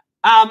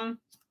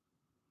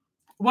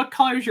 What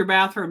color is your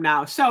bathroom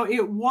now? So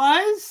it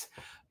was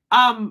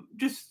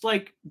just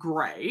like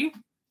gray.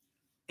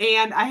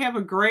 And I have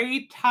a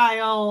gray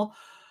tile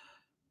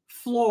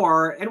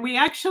floor. And we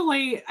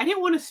actually, I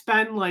didn't want to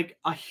spend like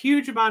a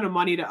huge amount of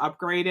money to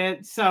upgrade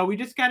it. So we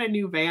just got a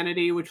new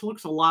vanity, which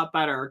looks a lot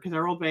better because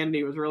our old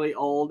vanity was really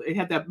old. It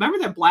had that, remember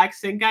that black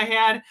sink I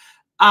had?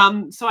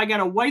 So I got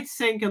a white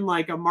sink and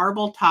like a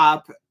marble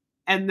top.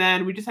 And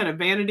then we just had a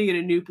vanity and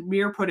a new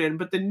mirror put in.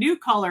 But the new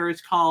color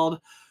is called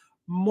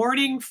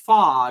Morning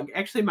Fog.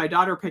 Actually, my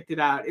daughter picked it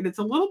out. And it's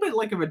a little bit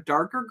like of a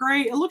darker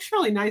gray. It looks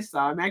really nice, though.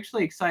 I'm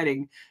actually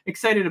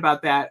excited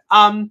about that.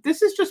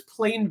 This is just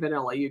plain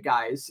vanilla, you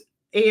guys.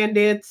 And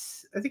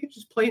it's, I think it's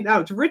just plain.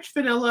 Oh, it's rich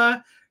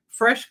vanilla,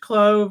 fresh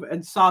clove,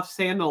 and soft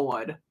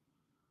sandalwood.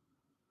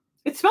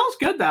 It smells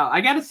good, though.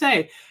 I got to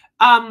say.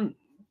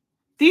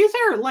 These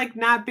are like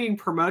not being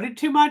promoted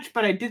too much,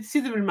 but I did see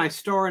them in my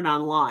store and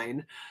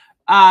online.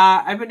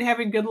 I've been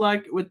having good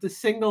luck with the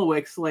single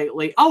wicks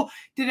lately. Oh,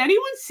 did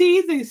anyone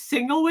see the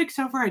single wicks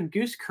over on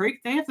Goose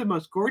Creek? They have the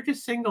most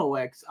gorgeous single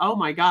wicks. Oh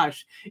my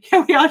gosh.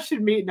 Yeah, we all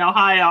should meet in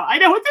Ohio. I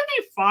know, wouldn't that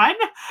be fun?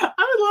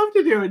 I would love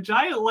to do a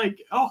giant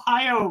like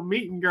Ohio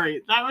meet and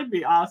greet. That would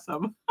be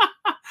awesome.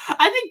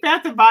 I think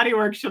Bath & Body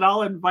Works should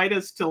all invite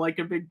us to like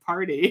a big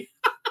party.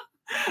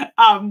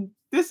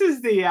 This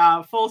is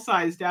the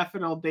full-size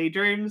Daffodil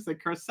Daydreams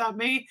that Chris sent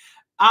me.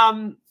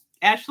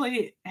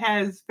 Ashley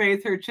has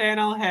faith. Her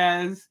channel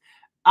has,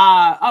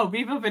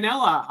 Viva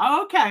Vanilla.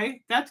 Oh,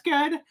 okay. That's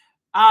good.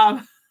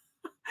 But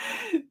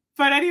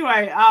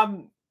anyway,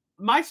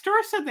 my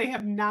store said they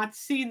have not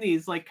seen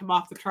these like come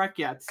off the truck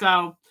yet.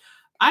 So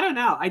I don't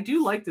know. I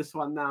do like this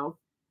one though.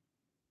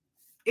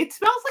 It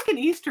smells like an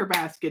Easter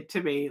basket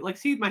to me. Like,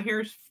 see, my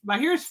hair's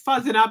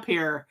fuzzing up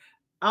here.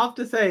 I'll have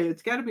to say,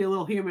 it's got to be a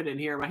little humid in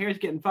here. My hair's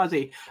getting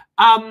fuzzy.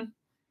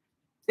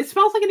 It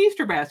smells like an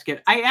Easter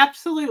basket. I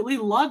absolutely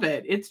love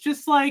it. It's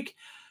just like,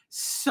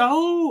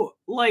 so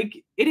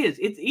like, it is.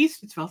 It's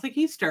Easter. It smells like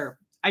Easter.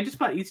 I just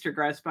bought Easter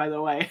grass, by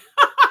the way.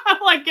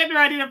 I'm like getting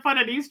ready to put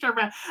an Easter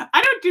basket.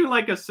 I don't do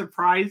like a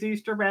surprise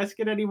Easter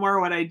basket anymore.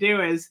 What I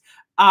do is,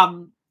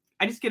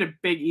 I just get a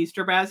big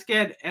Easter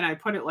basket and I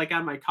put it like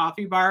on my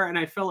coffee bar and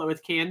I fill it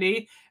with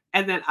candy.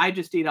 And then I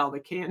just eat all the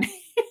candy.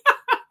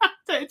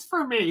 It's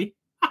for me.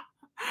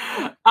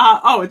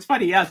 Oh, it's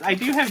funny. Yes, I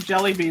do have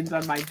jelly beans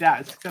on my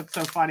desk. That's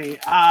so funny.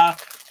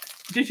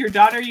 Does your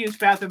daughter use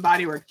Bath &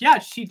 Body Works?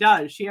 Yes, she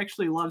does. She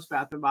actually loves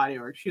Bath & Body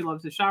Works. She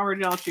loves the shower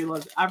gel. She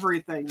loves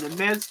everything. The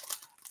mist.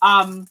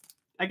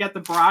 I got the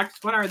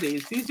Brock's. What are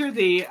these? These are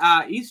the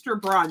Easter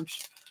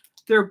brunch.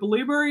 They're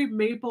blueberry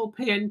maple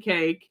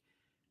pancake,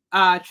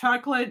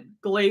 chocolate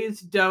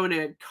glazed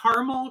donut,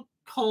 caramel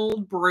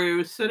cold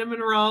brew,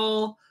 cinnamon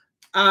roll,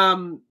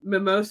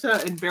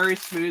 mimosa, and berry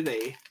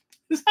smoothie.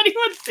 Has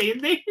anyone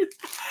seen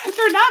these?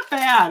 They're not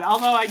bad.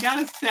 Although I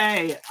gotta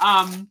say,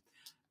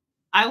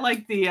 I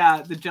like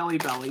the Jelly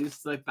Bellies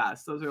the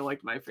best. Those are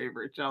like my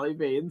favorite jelly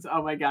beans.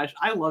 Oh my gosh,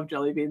 I love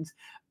jelly beans.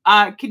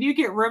 Can you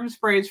get room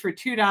sprays for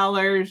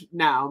 $2?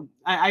 No,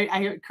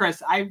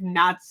 Chris, I've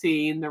not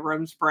seen the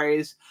room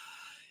sprays.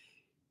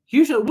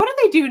 Usually, what do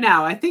they do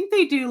now? I think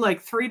they do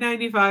like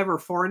 $3.95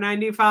 or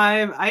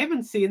 $4.95. I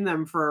haven't seen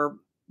them for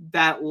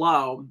that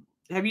low.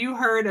 Have you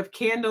heard of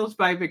Candles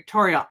by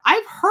Victoria?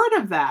 I've heard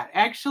of that,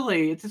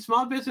 actually. It's a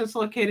small business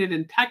located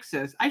in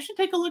Texas. I should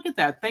take a look at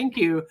that. Thank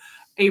you,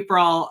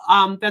 April.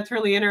 That's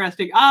really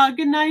interesting.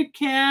 Good night,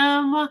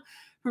 Kim.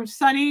 From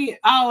sunny,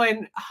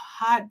 and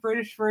hot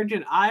British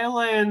Virgin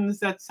Islands.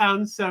 That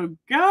sounds so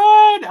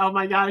good. Oh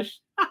my gosh.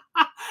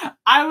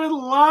 I would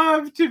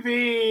love to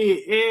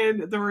be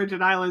in the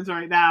Virgin Islands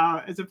right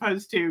now, as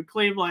opposed to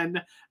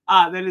Cleveland,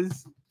 that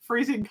is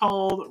freezing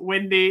cold,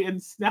 windy,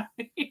 and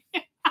snowy.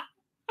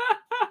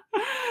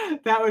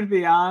 That would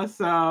be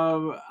awesome.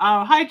 Oh,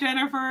 hi,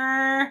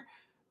 Jennifer.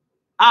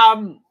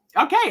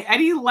 Okay,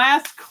 any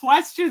last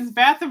questions?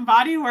 Bath &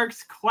 Body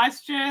Works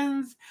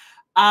questions?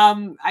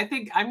 I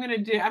think I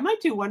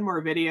might do one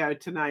more video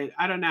tonight.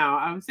 I don't know.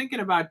 I was thinking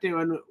about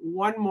doing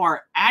one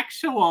more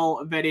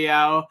actual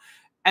video,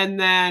 and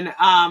then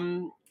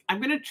I'm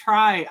gonna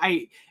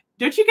try.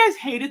 Don't you guys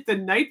hate it the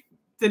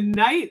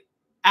night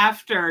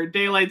after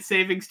daylight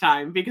savings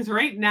time? Because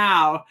right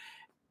now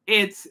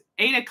it's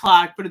 8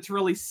 o'clock, but it's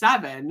really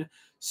 7.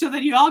 So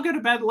then you all go to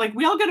bed, like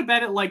we all go to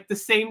bed at like the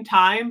same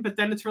time, but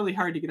then it's really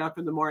hard to get up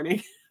in the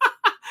morning.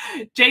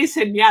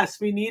 Jason,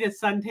 yes, we need a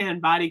suntan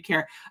body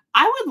care.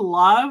 I would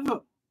love,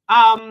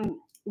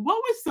 what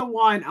was the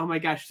one? Oh my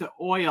gosh, the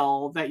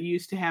oil that you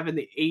used to have in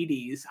the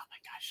 80s. Oh my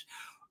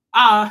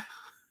gosh.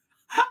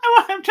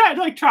 I'm trying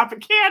to like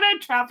Tropicana,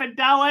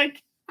 Tropidelic.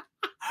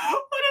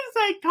 What is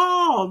that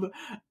called?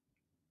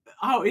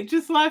 Oh, it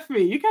just left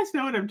me. You guys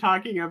know what I'm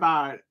talking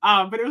about.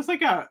 But it was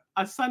like a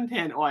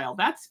suntan oil.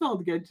 That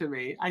smelled good to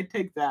me. I'd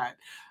take that.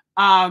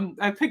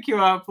 I pick you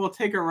up. We'll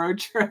take a road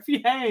trip.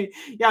 Yay.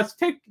 Yes,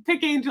 pick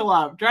Angel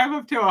up. Drive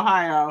up to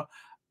Ohio.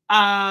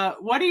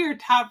 What are your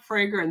top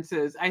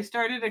fragrances? I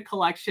started a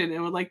collection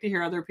and would like to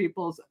hear other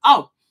people's.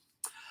 Oh,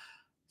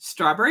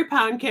 strawberry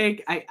pound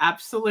cake. I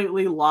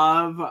absolutely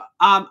love.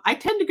 I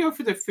tend to go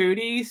for the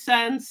foodie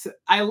scents.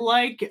 I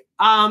like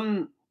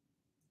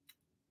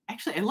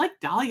actually, I like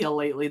Dahlia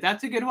lately.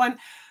 That's a good one.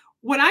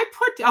 When I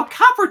put, oh,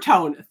 Copper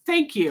Tone.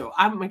 Thank you.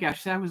 Oh my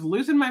gosh, I was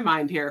losing my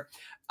mind here.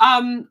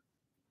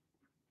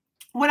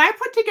 When I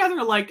put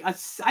together like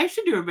I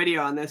should do a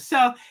video on this.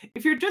 So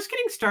if you're just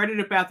getting started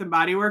at Bath and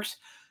Body Works,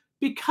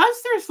 because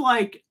there's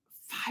like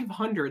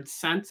 500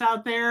 scents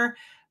out there,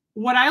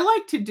 what I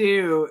like to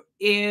do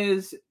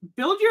is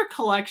build your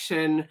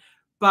collection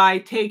by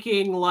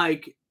taking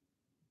like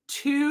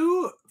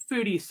 2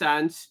 foodie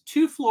scents,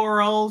 2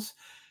 florals,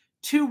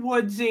 2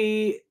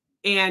 woodsy,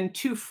 and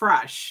 2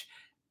 fresh,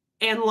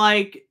 and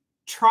like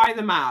try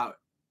them out.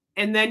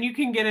 And then you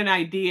can get an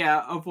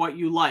idea of what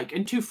you like.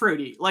 And 2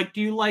 fruity. Like,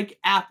 do you like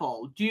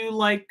apple? Do you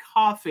like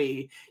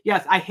coffee?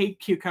 Yes, I hate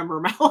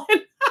cucumber melon.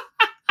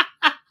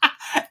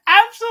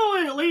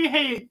 Absolutely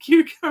hate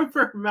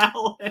cucumber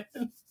melon.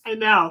 I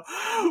know.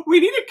 We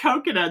need a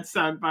coconut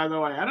scent, by the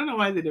way. I don't know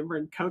why they didn't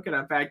bring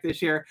coconut back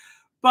this year.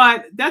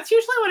 But that's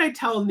usually what I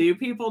tell new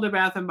people to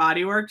Bath and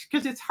Body Works,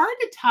 because it's hard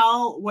to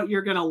tell what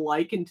you're going to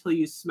like until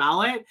you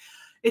smell it.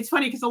 It's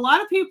funny because a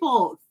lot of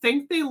people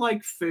think they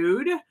like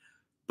food,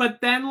 but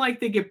then like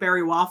they get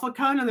berry waffle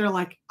cone and they're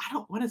like, I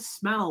don't want to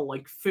smell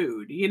like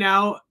food, you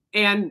know?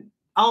 And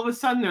all of a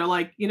sudden they're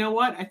like, you know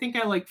what? I think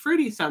I like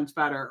fruity scents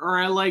better, or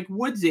I like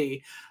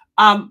woodsy.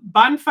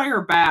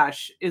 Bonfire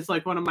Bash is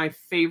like one of my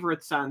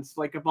favorite scents,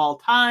 like of all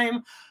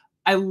time.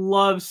 I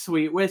love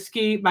sweet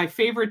whiskey. My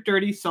favorite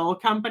Dirty Soul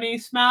Company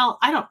smell.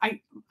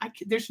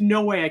 There's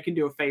no way I can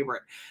do a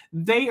favorite.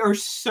 They are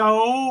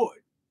so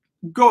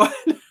good.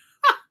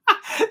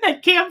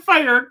 That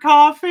campfire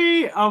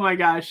coffee. Oh my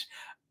gosh.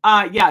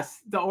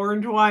 Yes, the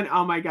orange one.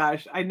 Oh my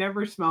gosh. I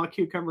never smell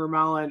cucumber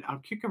melon. Oh,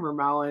 cucumber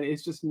melon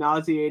is just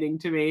nauseating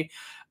to me.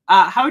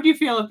 How would you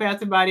feel if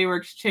Bath and Body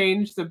Works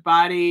changed the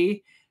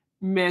body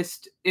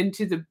mist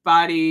into the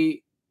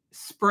body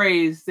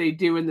sprays they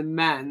do in the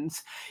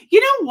men's? You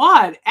know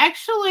what?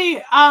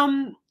 Actually,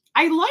 I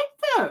like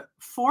the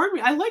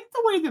formula. I like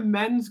the way the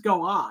men's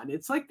go on.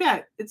 It's like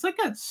that. It's like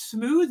a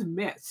smooth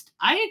mist.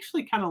 I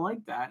actually kind of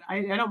like that.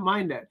 I don't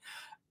mind it.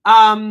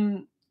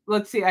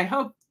 Let's see. I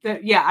hope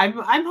that, yeah,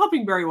 I'm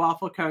hoping Berry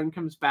Waffle Cone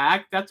comes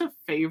back. That's a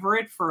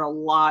favorite for a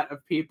lot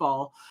of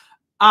people.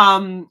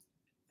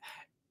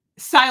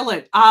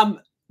 Silent.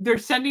 They're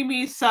sending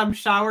me some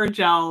shower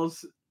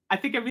gels. I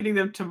think I'm eating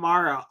them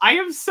tomorrow. I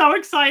am so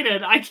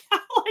excited. I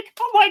can't, like,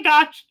 oh my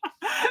gosh,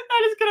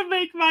 that is going to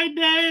make my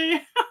day.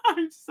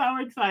 I'm so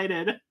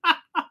excited.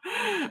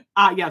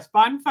 Yes,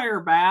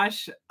 Bonfire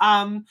Bash.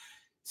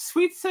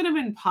 Sweet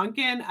Cinnamon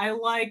Pumpkin. I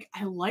like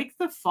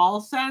the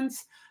fall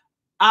scents.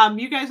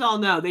 You guys all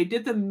know they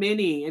did the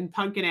mini in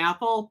Pumpkin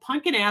Apple.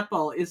 Pumpkin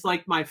Apple is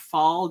like my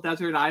fall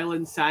desert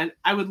island scent.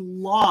 I would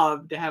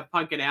love to have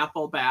Pumpkin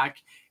Apple back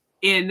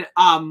in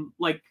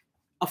like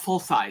a full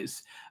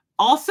size.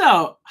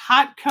 Also,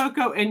 hot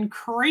cocoa and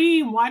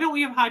cream. Why don't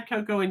we have hot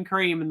cocoa and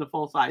cream in the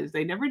full size?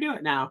 They never do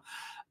it now.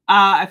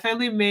 I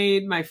finally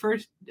made my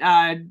first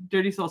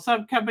Dirty Soul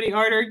Sub Company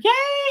order.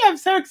 Yay! I'm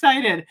so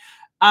excited.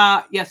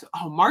 Yes.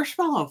 Oh,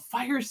 Marshmallow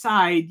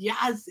Fireside.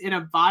 Yes, in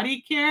a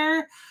body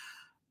care.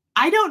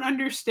 I don't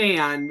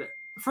understand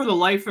for the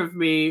life of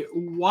me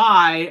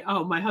why.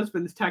 Oh, my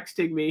husband's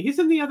texting me. He's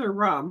in the other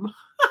room.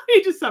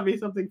 He just sent me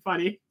something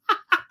funny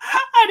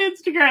on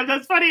Instagram.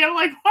 That's funny. I'm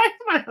like, why is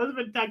my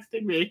husband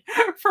texting me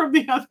from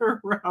the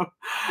other room?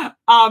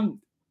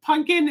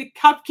 Pumpkin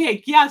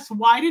cupcake. Yes.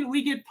 Why didn't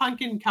we get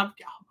pumpkin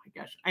cupcake? Oh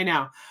my gosh. I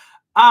know.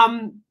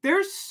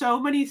 There's so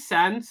many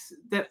scents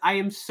that I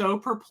am so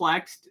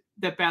perplexed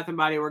that Bath and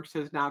Body Works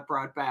has not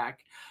brought back.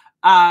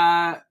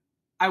 I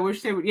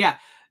wish they would. Yeah.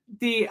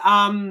 The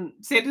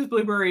Santa's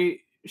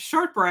Blueberry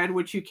Shortbread,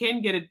 which you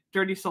can get at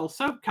Dirty Soul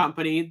Soap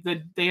Company,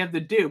 they have the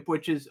dupe,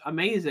 which is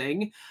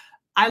amazing.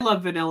 I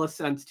love vanilla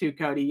scents too,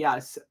 Cody.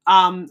 Yes.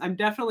 I'm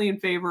definitely in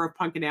favor of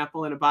Pumpkin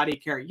Apple in a body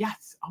care.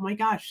 Yes. Oh my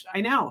gosh.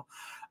 I know.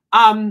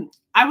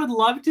 I would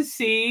love to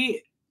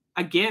see,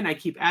 again, I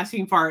keep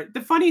asking for it.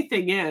 The funny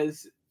thing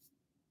is,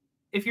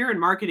 if you're in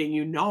marketing,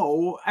 you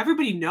know,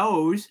 everybody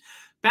knows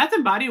Bath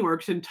and Body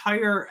Works'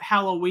 entire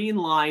Halloween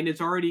line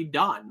is already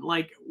done.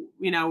 Like,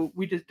 you know,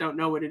 we just don't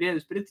know what it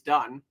is, but it's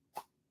done.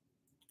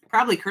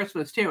 Probably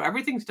Christmas too.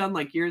 Everything's done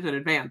like years in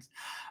advance.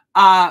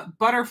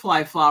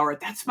 Butterfly flower.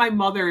 That's my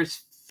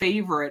mother's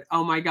favorite.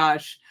 Oh my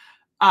gosh.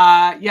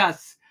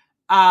 Yes.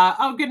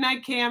 Oh, good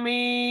night,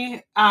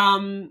 Cammie.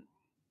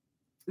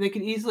 They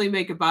could easily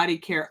make a body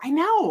care. I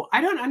know.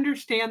 I don't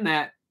understand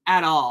that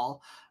at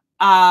all.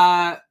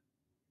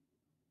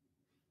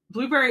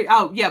 Blueberry.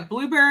 Oh, yeah.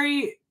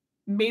 Blueberry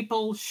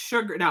maple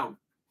sugar. No.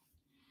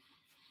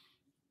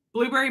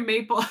 Blueberry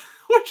maple. Which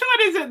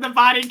one is it? The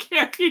body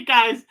care, you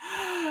guys.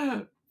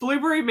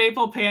 Blueberry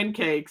maple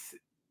pancakes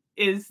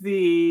is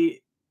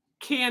the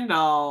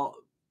candle.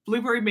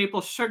 Blueberry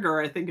maple sugar,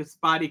 I think, is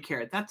body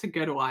care. That's a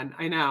good one.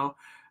 I know.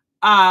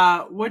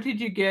 What did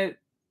you get?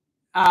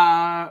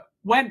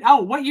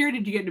 What year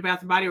did you get into Bath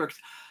and Body Works?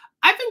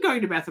 I've been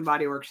going to Bath and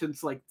Body Works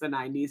since like the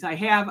 90s. I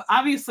have.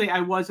 Obviously,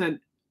 I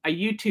wasn't a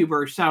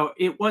YouTuber, so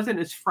it wasn't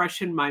as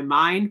fresh in my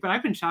mind, but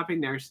I've been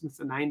shopping there since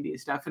the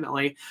 90s,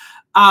 definitely.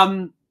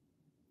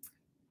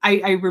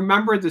 I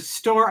remember the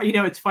store. You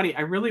know, it's funny.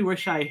 I really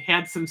wish I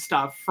had some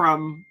stuff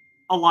from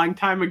a long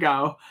time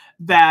ago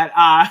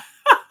that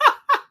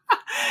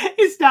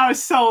is now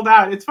sold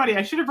out. It's funny.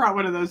 I should have brought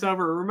one of those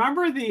over.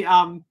 Remember the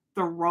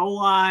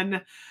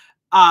roll-on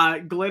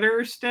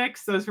glitter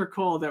sticks? Those were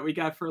cool that we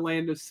got for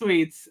Land of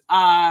Sweets.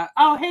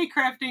 Oh, hey,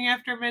 Crafting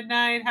After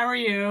Midnight. How are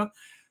you?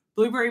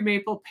 Blueberry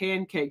maple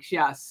pancakes.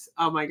 Yes.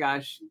 Oh my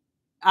gosh.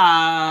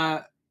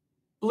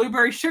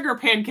 Blueberry sugar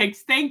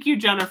pancakes. Thank you,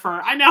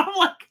 Jennifer. I know.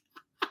 Like,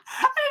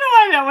 I don't know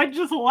why that one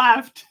just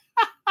left.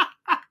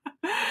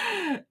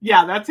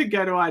 Yeah, that's a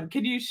good one.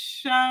 Can you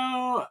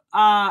show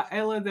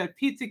Ella the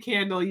pizza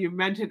candle you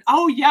mentioned?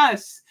 Oh,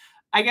 yes.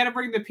 I got to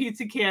bring the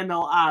pizza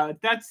candle out.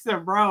 That's the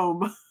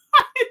Rome.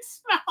 It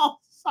smells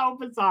so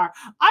bizarre.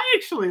 I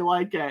actually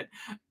like it.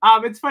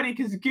 It's funny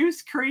because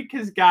Goose Creek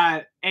has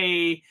got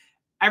a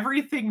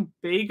everything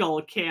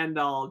bagel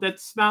candle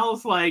that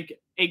smells like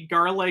a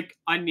garlic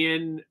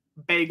ode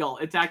bagel.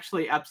 It's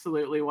actually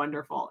absolutely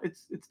wonderful.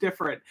 It's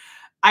different.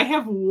 I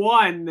have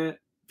one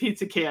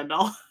pizza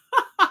candle.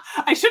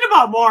 I should have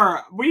bought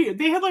more.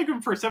 They had like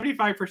them for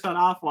 75%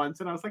 off once,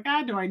 and I was like,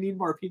 do I need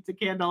more pizza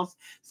candles?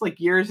 It's like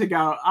years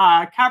ago.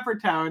 Copper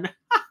tone.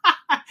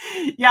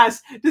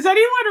 Yes. Does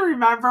anyone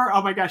remember?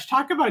 Oh my gosh,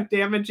 talk about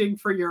damaging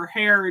for your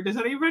hair. Does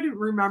anyone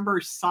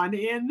remember Sun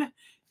In?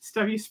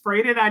 Stuff you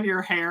sprayed it on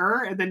your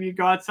hair, and then you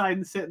go outside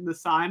and sit in the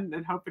sun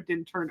and hope it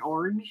didn't turn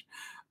orange.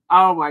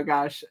 Oh my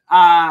gosh.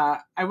 I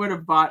would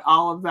have bought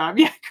all of them.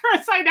 Yeah,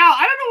 Chris, I know.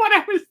 I don't know what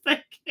I was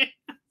thinking.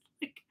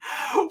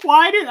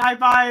 Why did I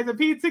buy the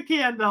pizza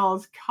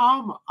candles?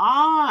 Come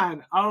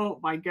on. Oh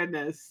my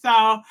goodness.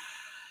 So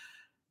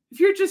if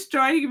you're just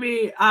joining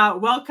me,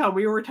 welcome.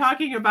 We were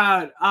talking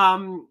about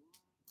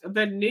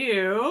the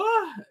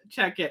new,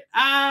 check it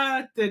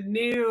out, the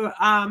new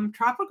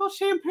tropical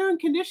shampoo and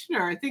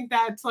conditioner. I think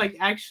that's like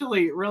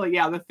actually really,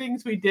 yeah, the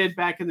things we did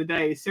back in the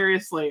day.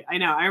 Seriously. I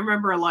know. I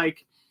remember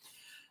like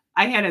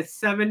I had a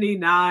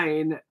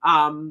 79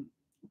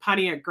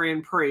 Pontiac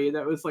Grand Prix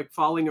that was like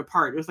falling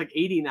apart. It was like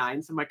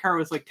 89. So my car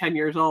was like 10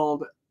 years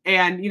old.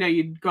 And, you know,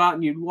 you'd go out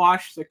and you'd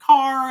wash the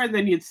car, and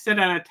then you'd sit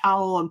on a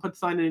towel and put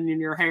sun in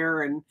your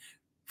hair and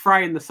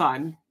fry in the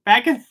sun.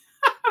 Back in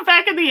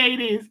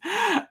the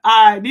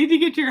 80s. Need to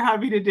get your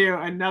hubby to do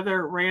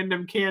another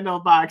random candle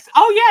box.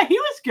 Oh, yeah, he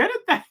was good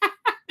at that.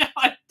 No,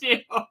 I do.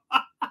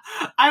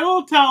 I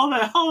will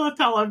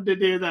tell him to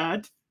do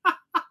that.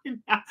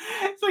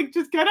 It's like,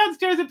 just go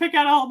downstairs and pick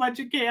out a whole bunch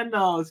of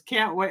candles.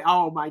 Can't wait.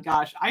 Oh my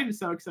gosh. I'm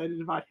so excited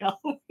about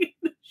Halloween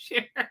this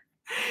year.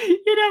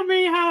 You know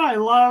me, how I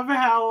love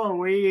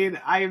Halloween.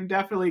 I am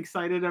definitely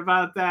excited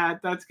about that.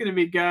 That's going to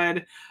be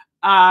good.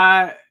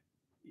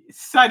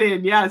 Sun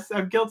In. Yes,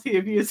 I'm guilty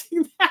of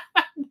using that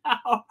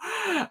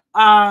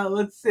now.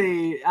 Let's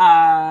see.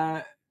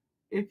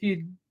 If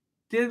you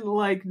didn't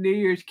like New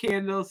Year's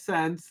candle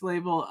scents,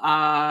 label.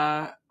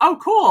 Oh,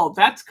 cool.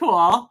 That's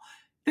cool.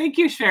 Thank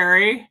you,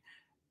 Sherry.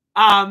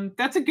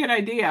 That's a good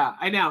idea.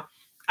 I know.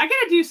 I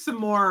gotta do some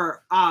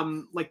more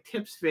like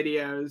tips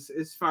videos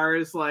as far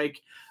as like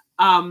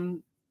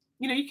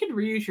you know, you can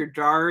reuse your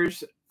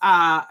jars.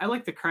 I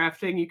like the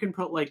crafting. You can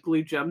put like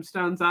glue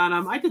gemstones on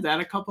them. I did that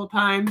a couple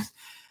times.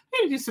 I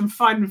gotta do some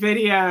fun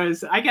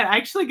videos. I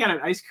actually got an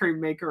ice cream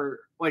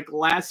maker like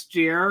last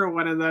year.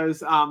 One of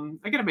those. I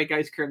gotta make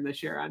ice cream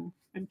this year on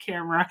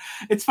camera.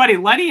 It's funny.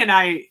 Lenny and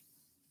I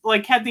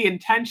like had the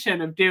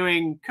intention of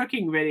doing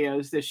cooking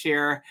videos this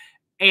year,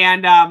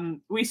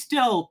 and we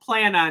still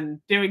plan on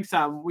doing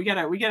some. We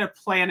gotta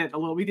plan it a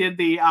little. We did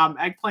the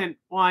eggplant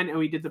one, and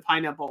we did the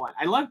pineapple one.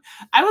 I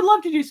would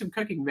love to do some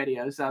cooking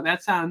videos though.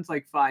 That sounds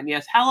like fun.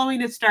 Yes,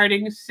 Halloween is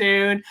starting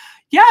soon.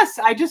 Yes,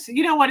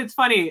 you know what, it's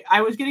funny,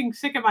 I was getting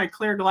sick of my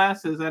clear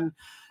glasses and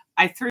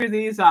I threw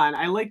these on.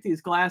 I like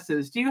these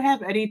glasses. Do you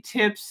have any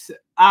tips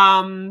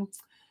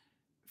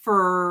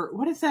for,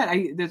 what is that?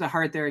 There's a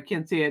heart there. I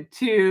can't see it.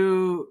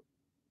 To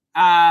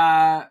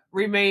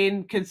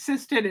remain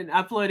consistent in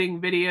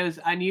uploading videos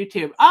on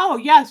YouTube. Oh,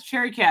 yes,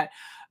 Cherry Cat.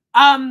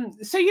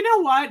 So you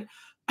know what?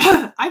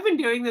 I've been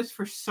doing this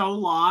for so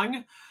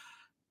long.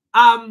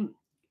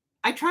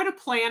 I try to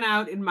plan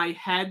out in my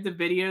head the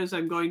videos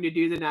I'm going to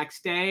do the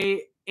next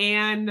day.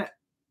 And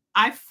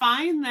I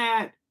find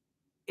that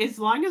as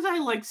long as I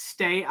like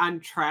stay on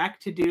track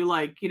to do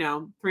like, 3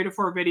 to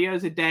 4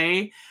 videos a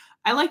day,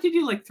 I like to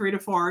do like 3 to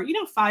 4,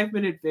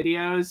 5-minute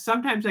videos.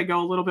 Sometimes I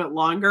go a little bit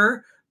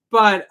longer,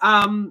 but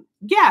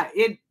yeah,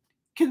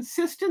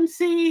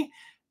 consistency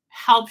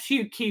helps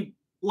you keep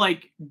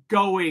like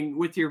going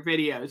with your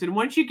videos. And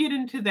once you get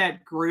into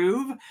that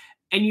groove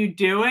and you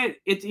do it,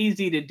 it's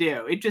easy to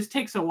do. It just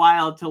takes a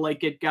while to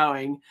like get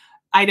going.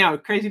 I know,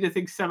 crazy to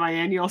think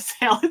semi-annual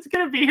sale is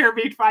going to be here.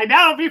 I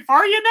know,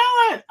 before you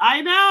know it.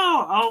 I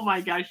know. Oh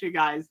my gosh, you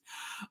guys.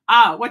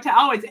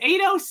 It's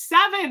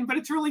 8:07, but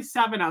it's really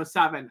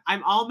 7:07.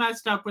 I'm all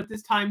messed up with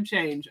this time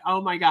change. Oh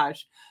my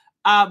gosh.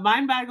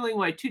 Mind-boggling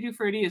why Tutti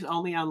Frutti is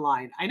only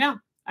online. I know.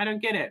 I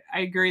don't get it. I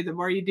agree. The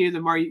more you do, the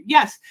more you...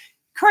 Yes,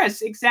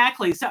 Chris,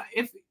 exactly. So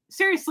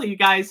seriously, you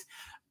guys,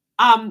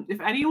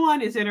 if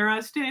anyone is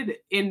interested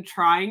in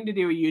trying to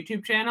do a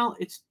YouTube channel,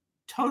 it's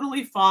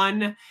totally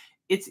fun.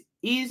 It's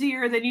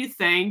easier than you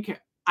think.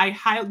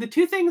 The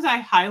 2 things I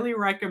highly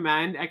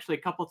recommend, actually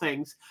a couple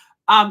things.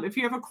 If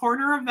you have a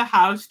corner of the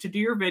house to do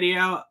your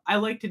video, I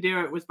like to do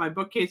it with my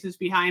bookcases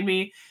behind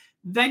me.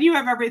 Then you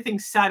have everything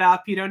set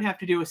up. You don't have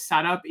to do a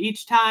setup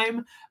each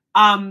time.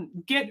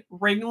 Get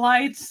ring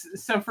lights.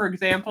 So for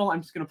example,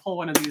 I'm just going to pull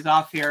one of these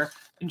off here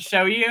and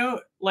show you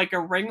like a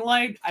ring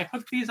light. I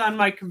hook these on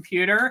my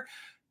computer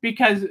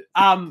because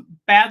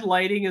bad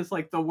lighting is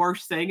like the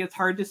worst thing. It's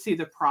hard to see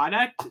the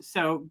product.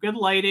 So good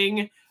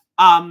lighting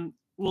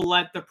will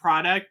let the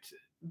product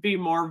be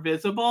more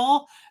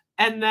visible.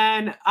 And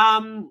then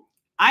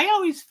I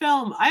always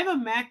film. I have a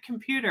Mac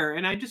computer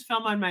and I just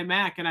film on my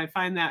Mac, and I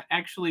find that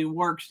actually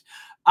works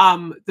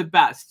the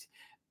best.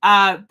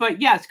 But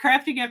yes,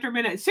 crafting after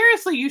midnight.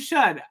 Seriously, you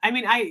should. I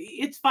mean,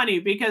 it's funny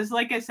because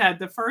like I said,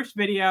 the first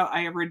video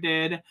I ever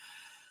did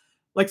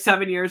like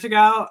 7 years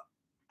ago,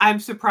 I'm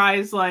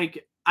surprised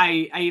like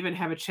I even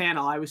have a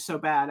channel. I was so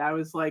bad. I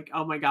was like,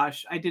 oh my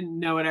gosh, I didn't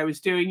know what I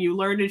was doing. You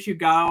learn as you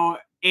go,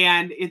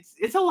 and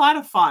it's a lot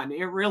of fun.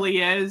 It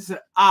really is.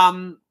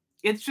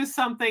 It's just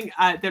something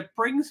that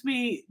brings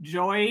me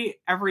joy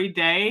every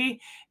day.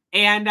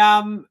 And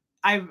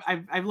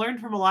I've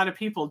learned from a lot of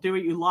people, do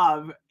what you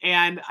love.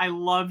 And I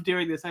love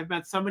doing this. I've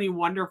met so many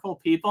wonderful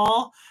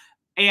people,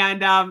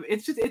 and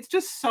it's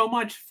just so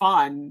much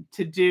fun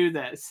to do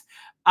this.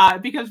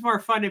 It becomes more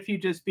fun if you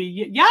just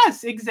be,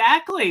 yes,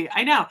 exactly.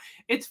 I know.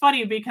 It's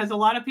funny because a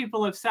lot of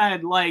people have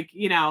said like,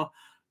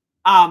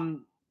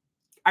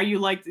 are you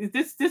like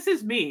this? This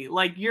is me.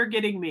 Like, you're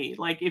getting me.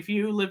 Like, if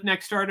you live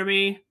next door to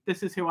me,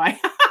 this is who I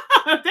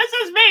am. This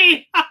is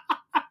me.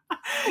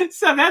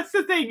 So that's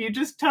the thing. You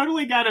just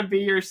totally got to be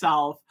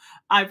yourself.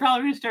 I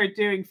probably going to start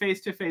doing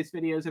face-to-face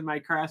videos in my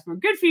craft.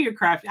 But good for you,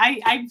 craft.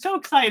 I'm so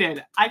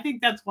excited. I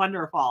think that's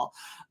wonderful.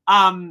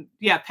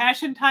 Yeah,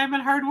 passion, time,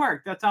 and hard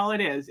work. That's all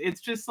it is. It's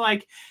just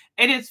like,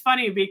 and it's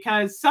funny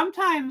because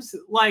sometimes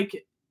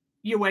like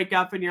you wake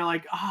up and you're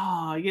like,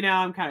 oh,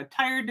 I'm kind of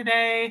tired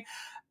today.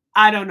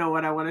 I don't know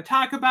what I want to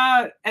talk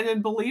about. And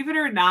then believe it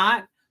or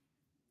not,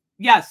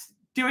 yes,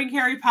 doing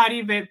Harry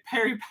Potter videos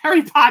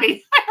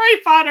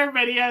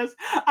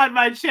on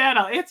my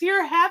channel. It's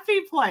your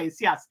happy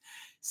place. Yes.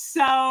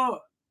 So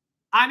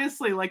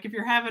honestly, like if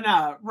you're having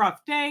a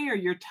rough day or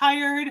you're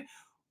tired,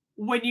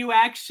 when you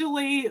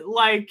actually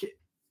like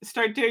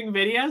start doing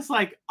videos,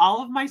 like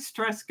all of my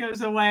stress goes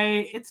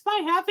away. It's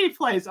my happy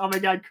place. Oh my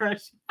God,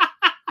 Chris.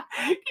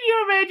 Can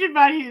you imagine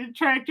buying a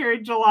tractor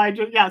in July?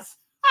 Yes.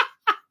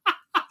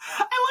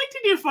 I like to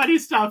do funny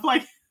stuff.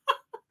 Like,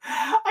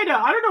 I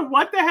don't know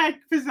what the heck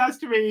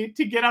possessed me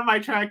to get on my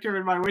tractor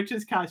in my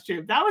witch's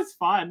costume. That was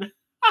fun.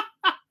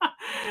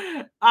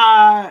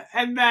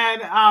 And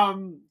then,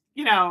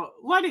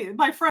 Lenny,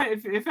 my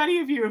friend, if any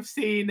of you have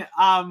seen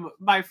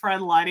my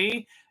friend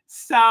Lenny,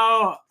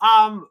 so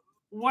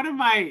one of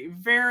my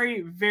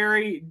very,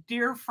 very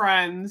dear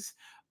friends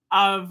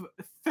of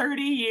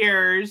 30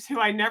 years who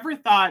I never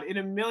thought in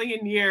a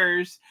million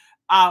years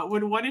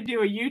would want to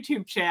do a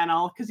YouTube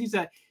channel because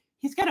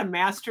he's got a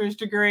master's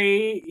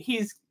degree.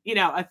 He's,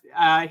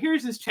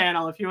 here's his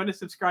channel if you want to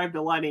subscribe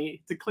to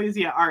Lenny. It's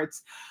Ecclesia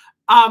Arts.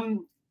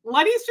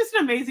 Lenny's just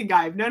an amazing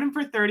guy. I've known him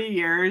for 30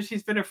 years.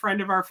 He's been a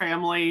friend of our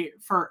family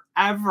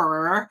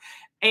forever.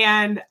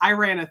 And I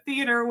ran a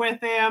theater with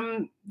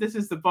him. This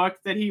is the book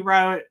that he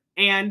wrote.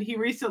 And he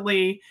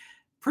recently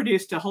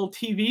produced a whole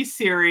TV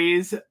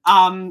series.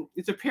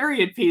 It's a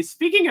period piece.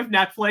 Speaking of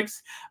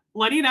Netflix,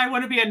 Lenny and I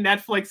want to be on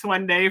Netflix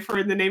one day for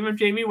In the Name of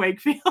Jamie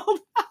Wakefield.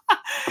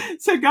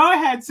 So go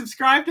ahead,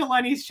 subscribe to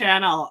Lenny's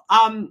channel.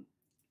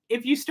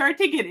 If you start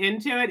to get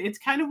into it, it's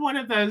kind of one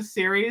of those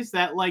series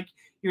that like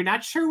you're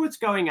not sure what's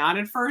going on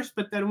at first,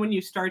 but then when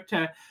you start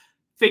to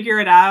figure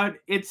it out,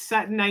 it's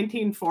set in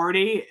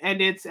 1940,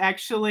 and it's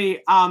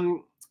actually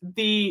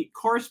the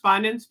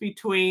correspondence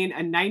between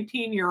a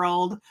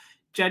 19-year-old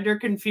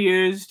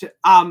gender-confused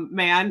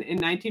man in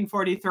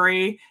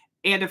 1943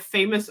 and a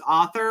famous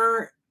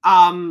author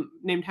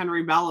named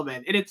Henry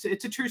Bellamy. And it's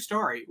a true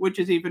story, which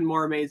is even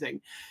more amazing.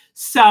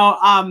 So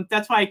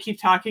that's why I keep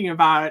talking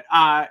about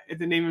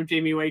The Name of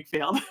Jamie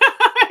Wakefield.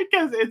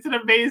 because it's an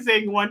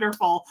amazing,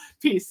 wonderful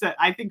piece that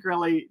I think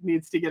really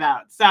needs to get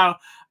out. So,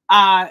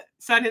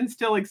 Sun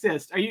still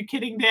exists. Are you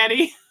kidding,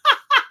 Daddy?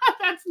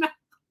 That's not.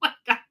 Oh my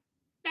God,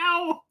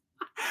 no.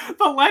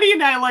 But Lenny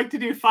and I like to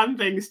do fun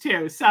things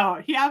too.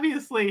 So he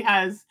obviously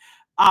has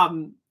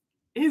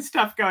his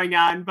stuff going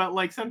on, but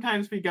like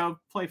sometimes we go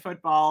play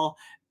football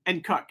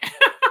and cook,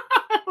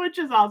 which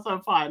is also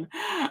fun.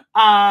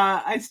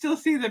 I still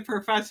see the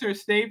Professor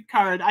Snape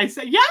card. I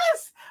say,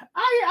 yes,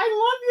 I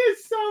love you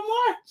so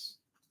much.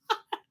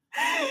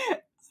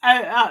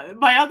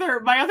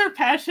 My other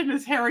passion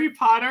is Harry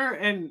Potter,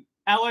 and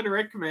Alan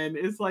Rickman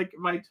is like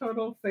my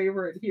total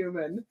favorite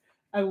human.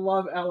 I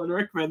love Alan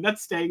Rickman.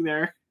 That's staying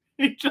there.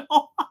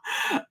 Angel.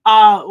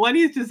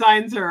 Lenny's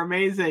designs are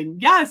amazing.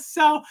 Yes,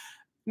 so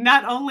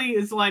not only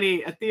is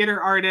Lenny a theater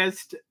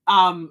artist,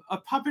 a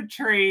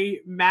puppetry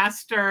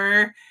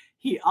master,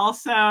 he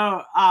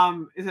also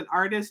is an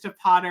artist, a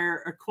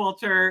potter, a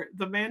quilter.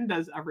 The man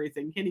does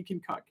everything, and he can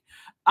cook.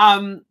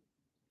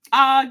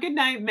 Good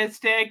night,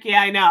 Mystic.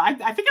 Yeah, I know. I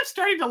think I'm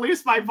starting to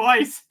lose my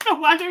voice. The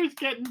weather's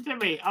getting to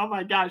me. Oh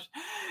my gosh.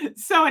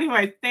 So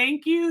anyway,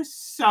 thank you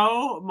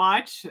so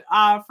much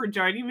for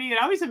joining me.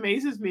 It always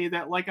amazes me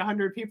that like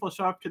 100 people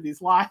show up to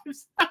these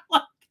lives.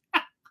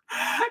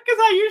 Because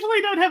I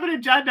usually don't have an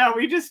agenda.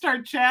 We just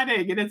start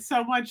chatting and it's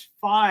so much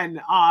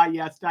fun.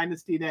 Yes,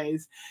 Dynasty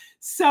Days.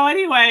 So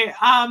anyway,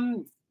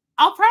 I'm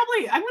going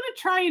to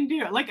try and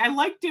do it. Like I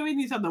like doing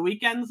these on the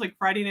weekends, like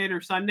Friday night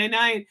or Sunday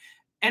night.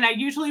 And I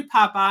usually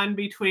pop on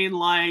between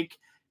like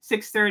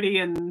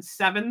 6:30 and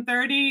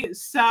 7:30.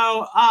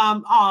 So,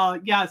 oh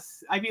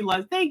yes, Ivy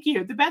Love, thank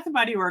you. The Bath and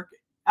Body Work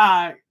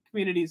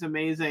community is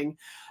amazing.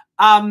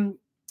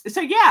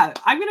 So yeah,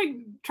 I'm gonna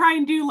try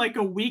and do like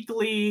a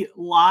weekly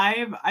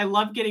live. I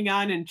love getting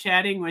on and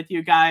chatting with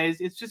you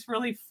guys. It's just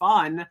really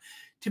fun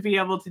to be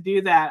able to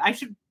do that. I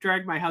should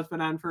drag my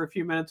husband on for a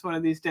few minutes one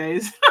of these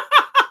days.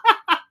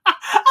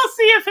 I'll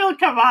see if he'll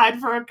come on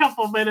for a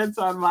couple minutes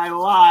on my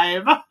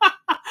live.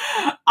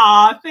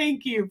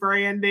 Thank you,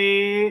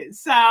 Brandy.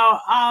 So,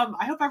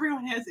 I hope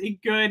everyone has a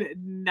good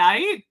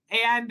night.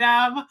 And,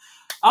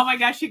 oh my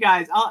gosh, you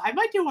guys, I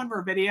might do one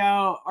more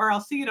video or I'll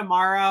see you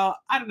tomorrow.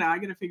 I don't know. I'm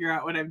going to figure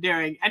out what I'm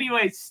doing.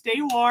 Anyway, stay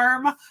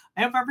warm.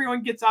 I hope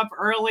everyone gets up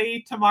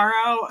early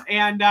tomorrow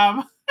and,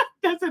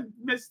 doesn't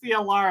miss the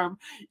alarm.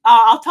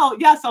 I'll tell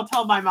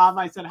my mom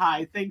I said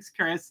hi. Thanks,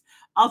 Chris.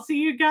 I'll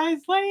see you guys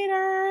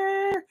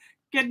later.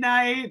 Good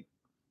night.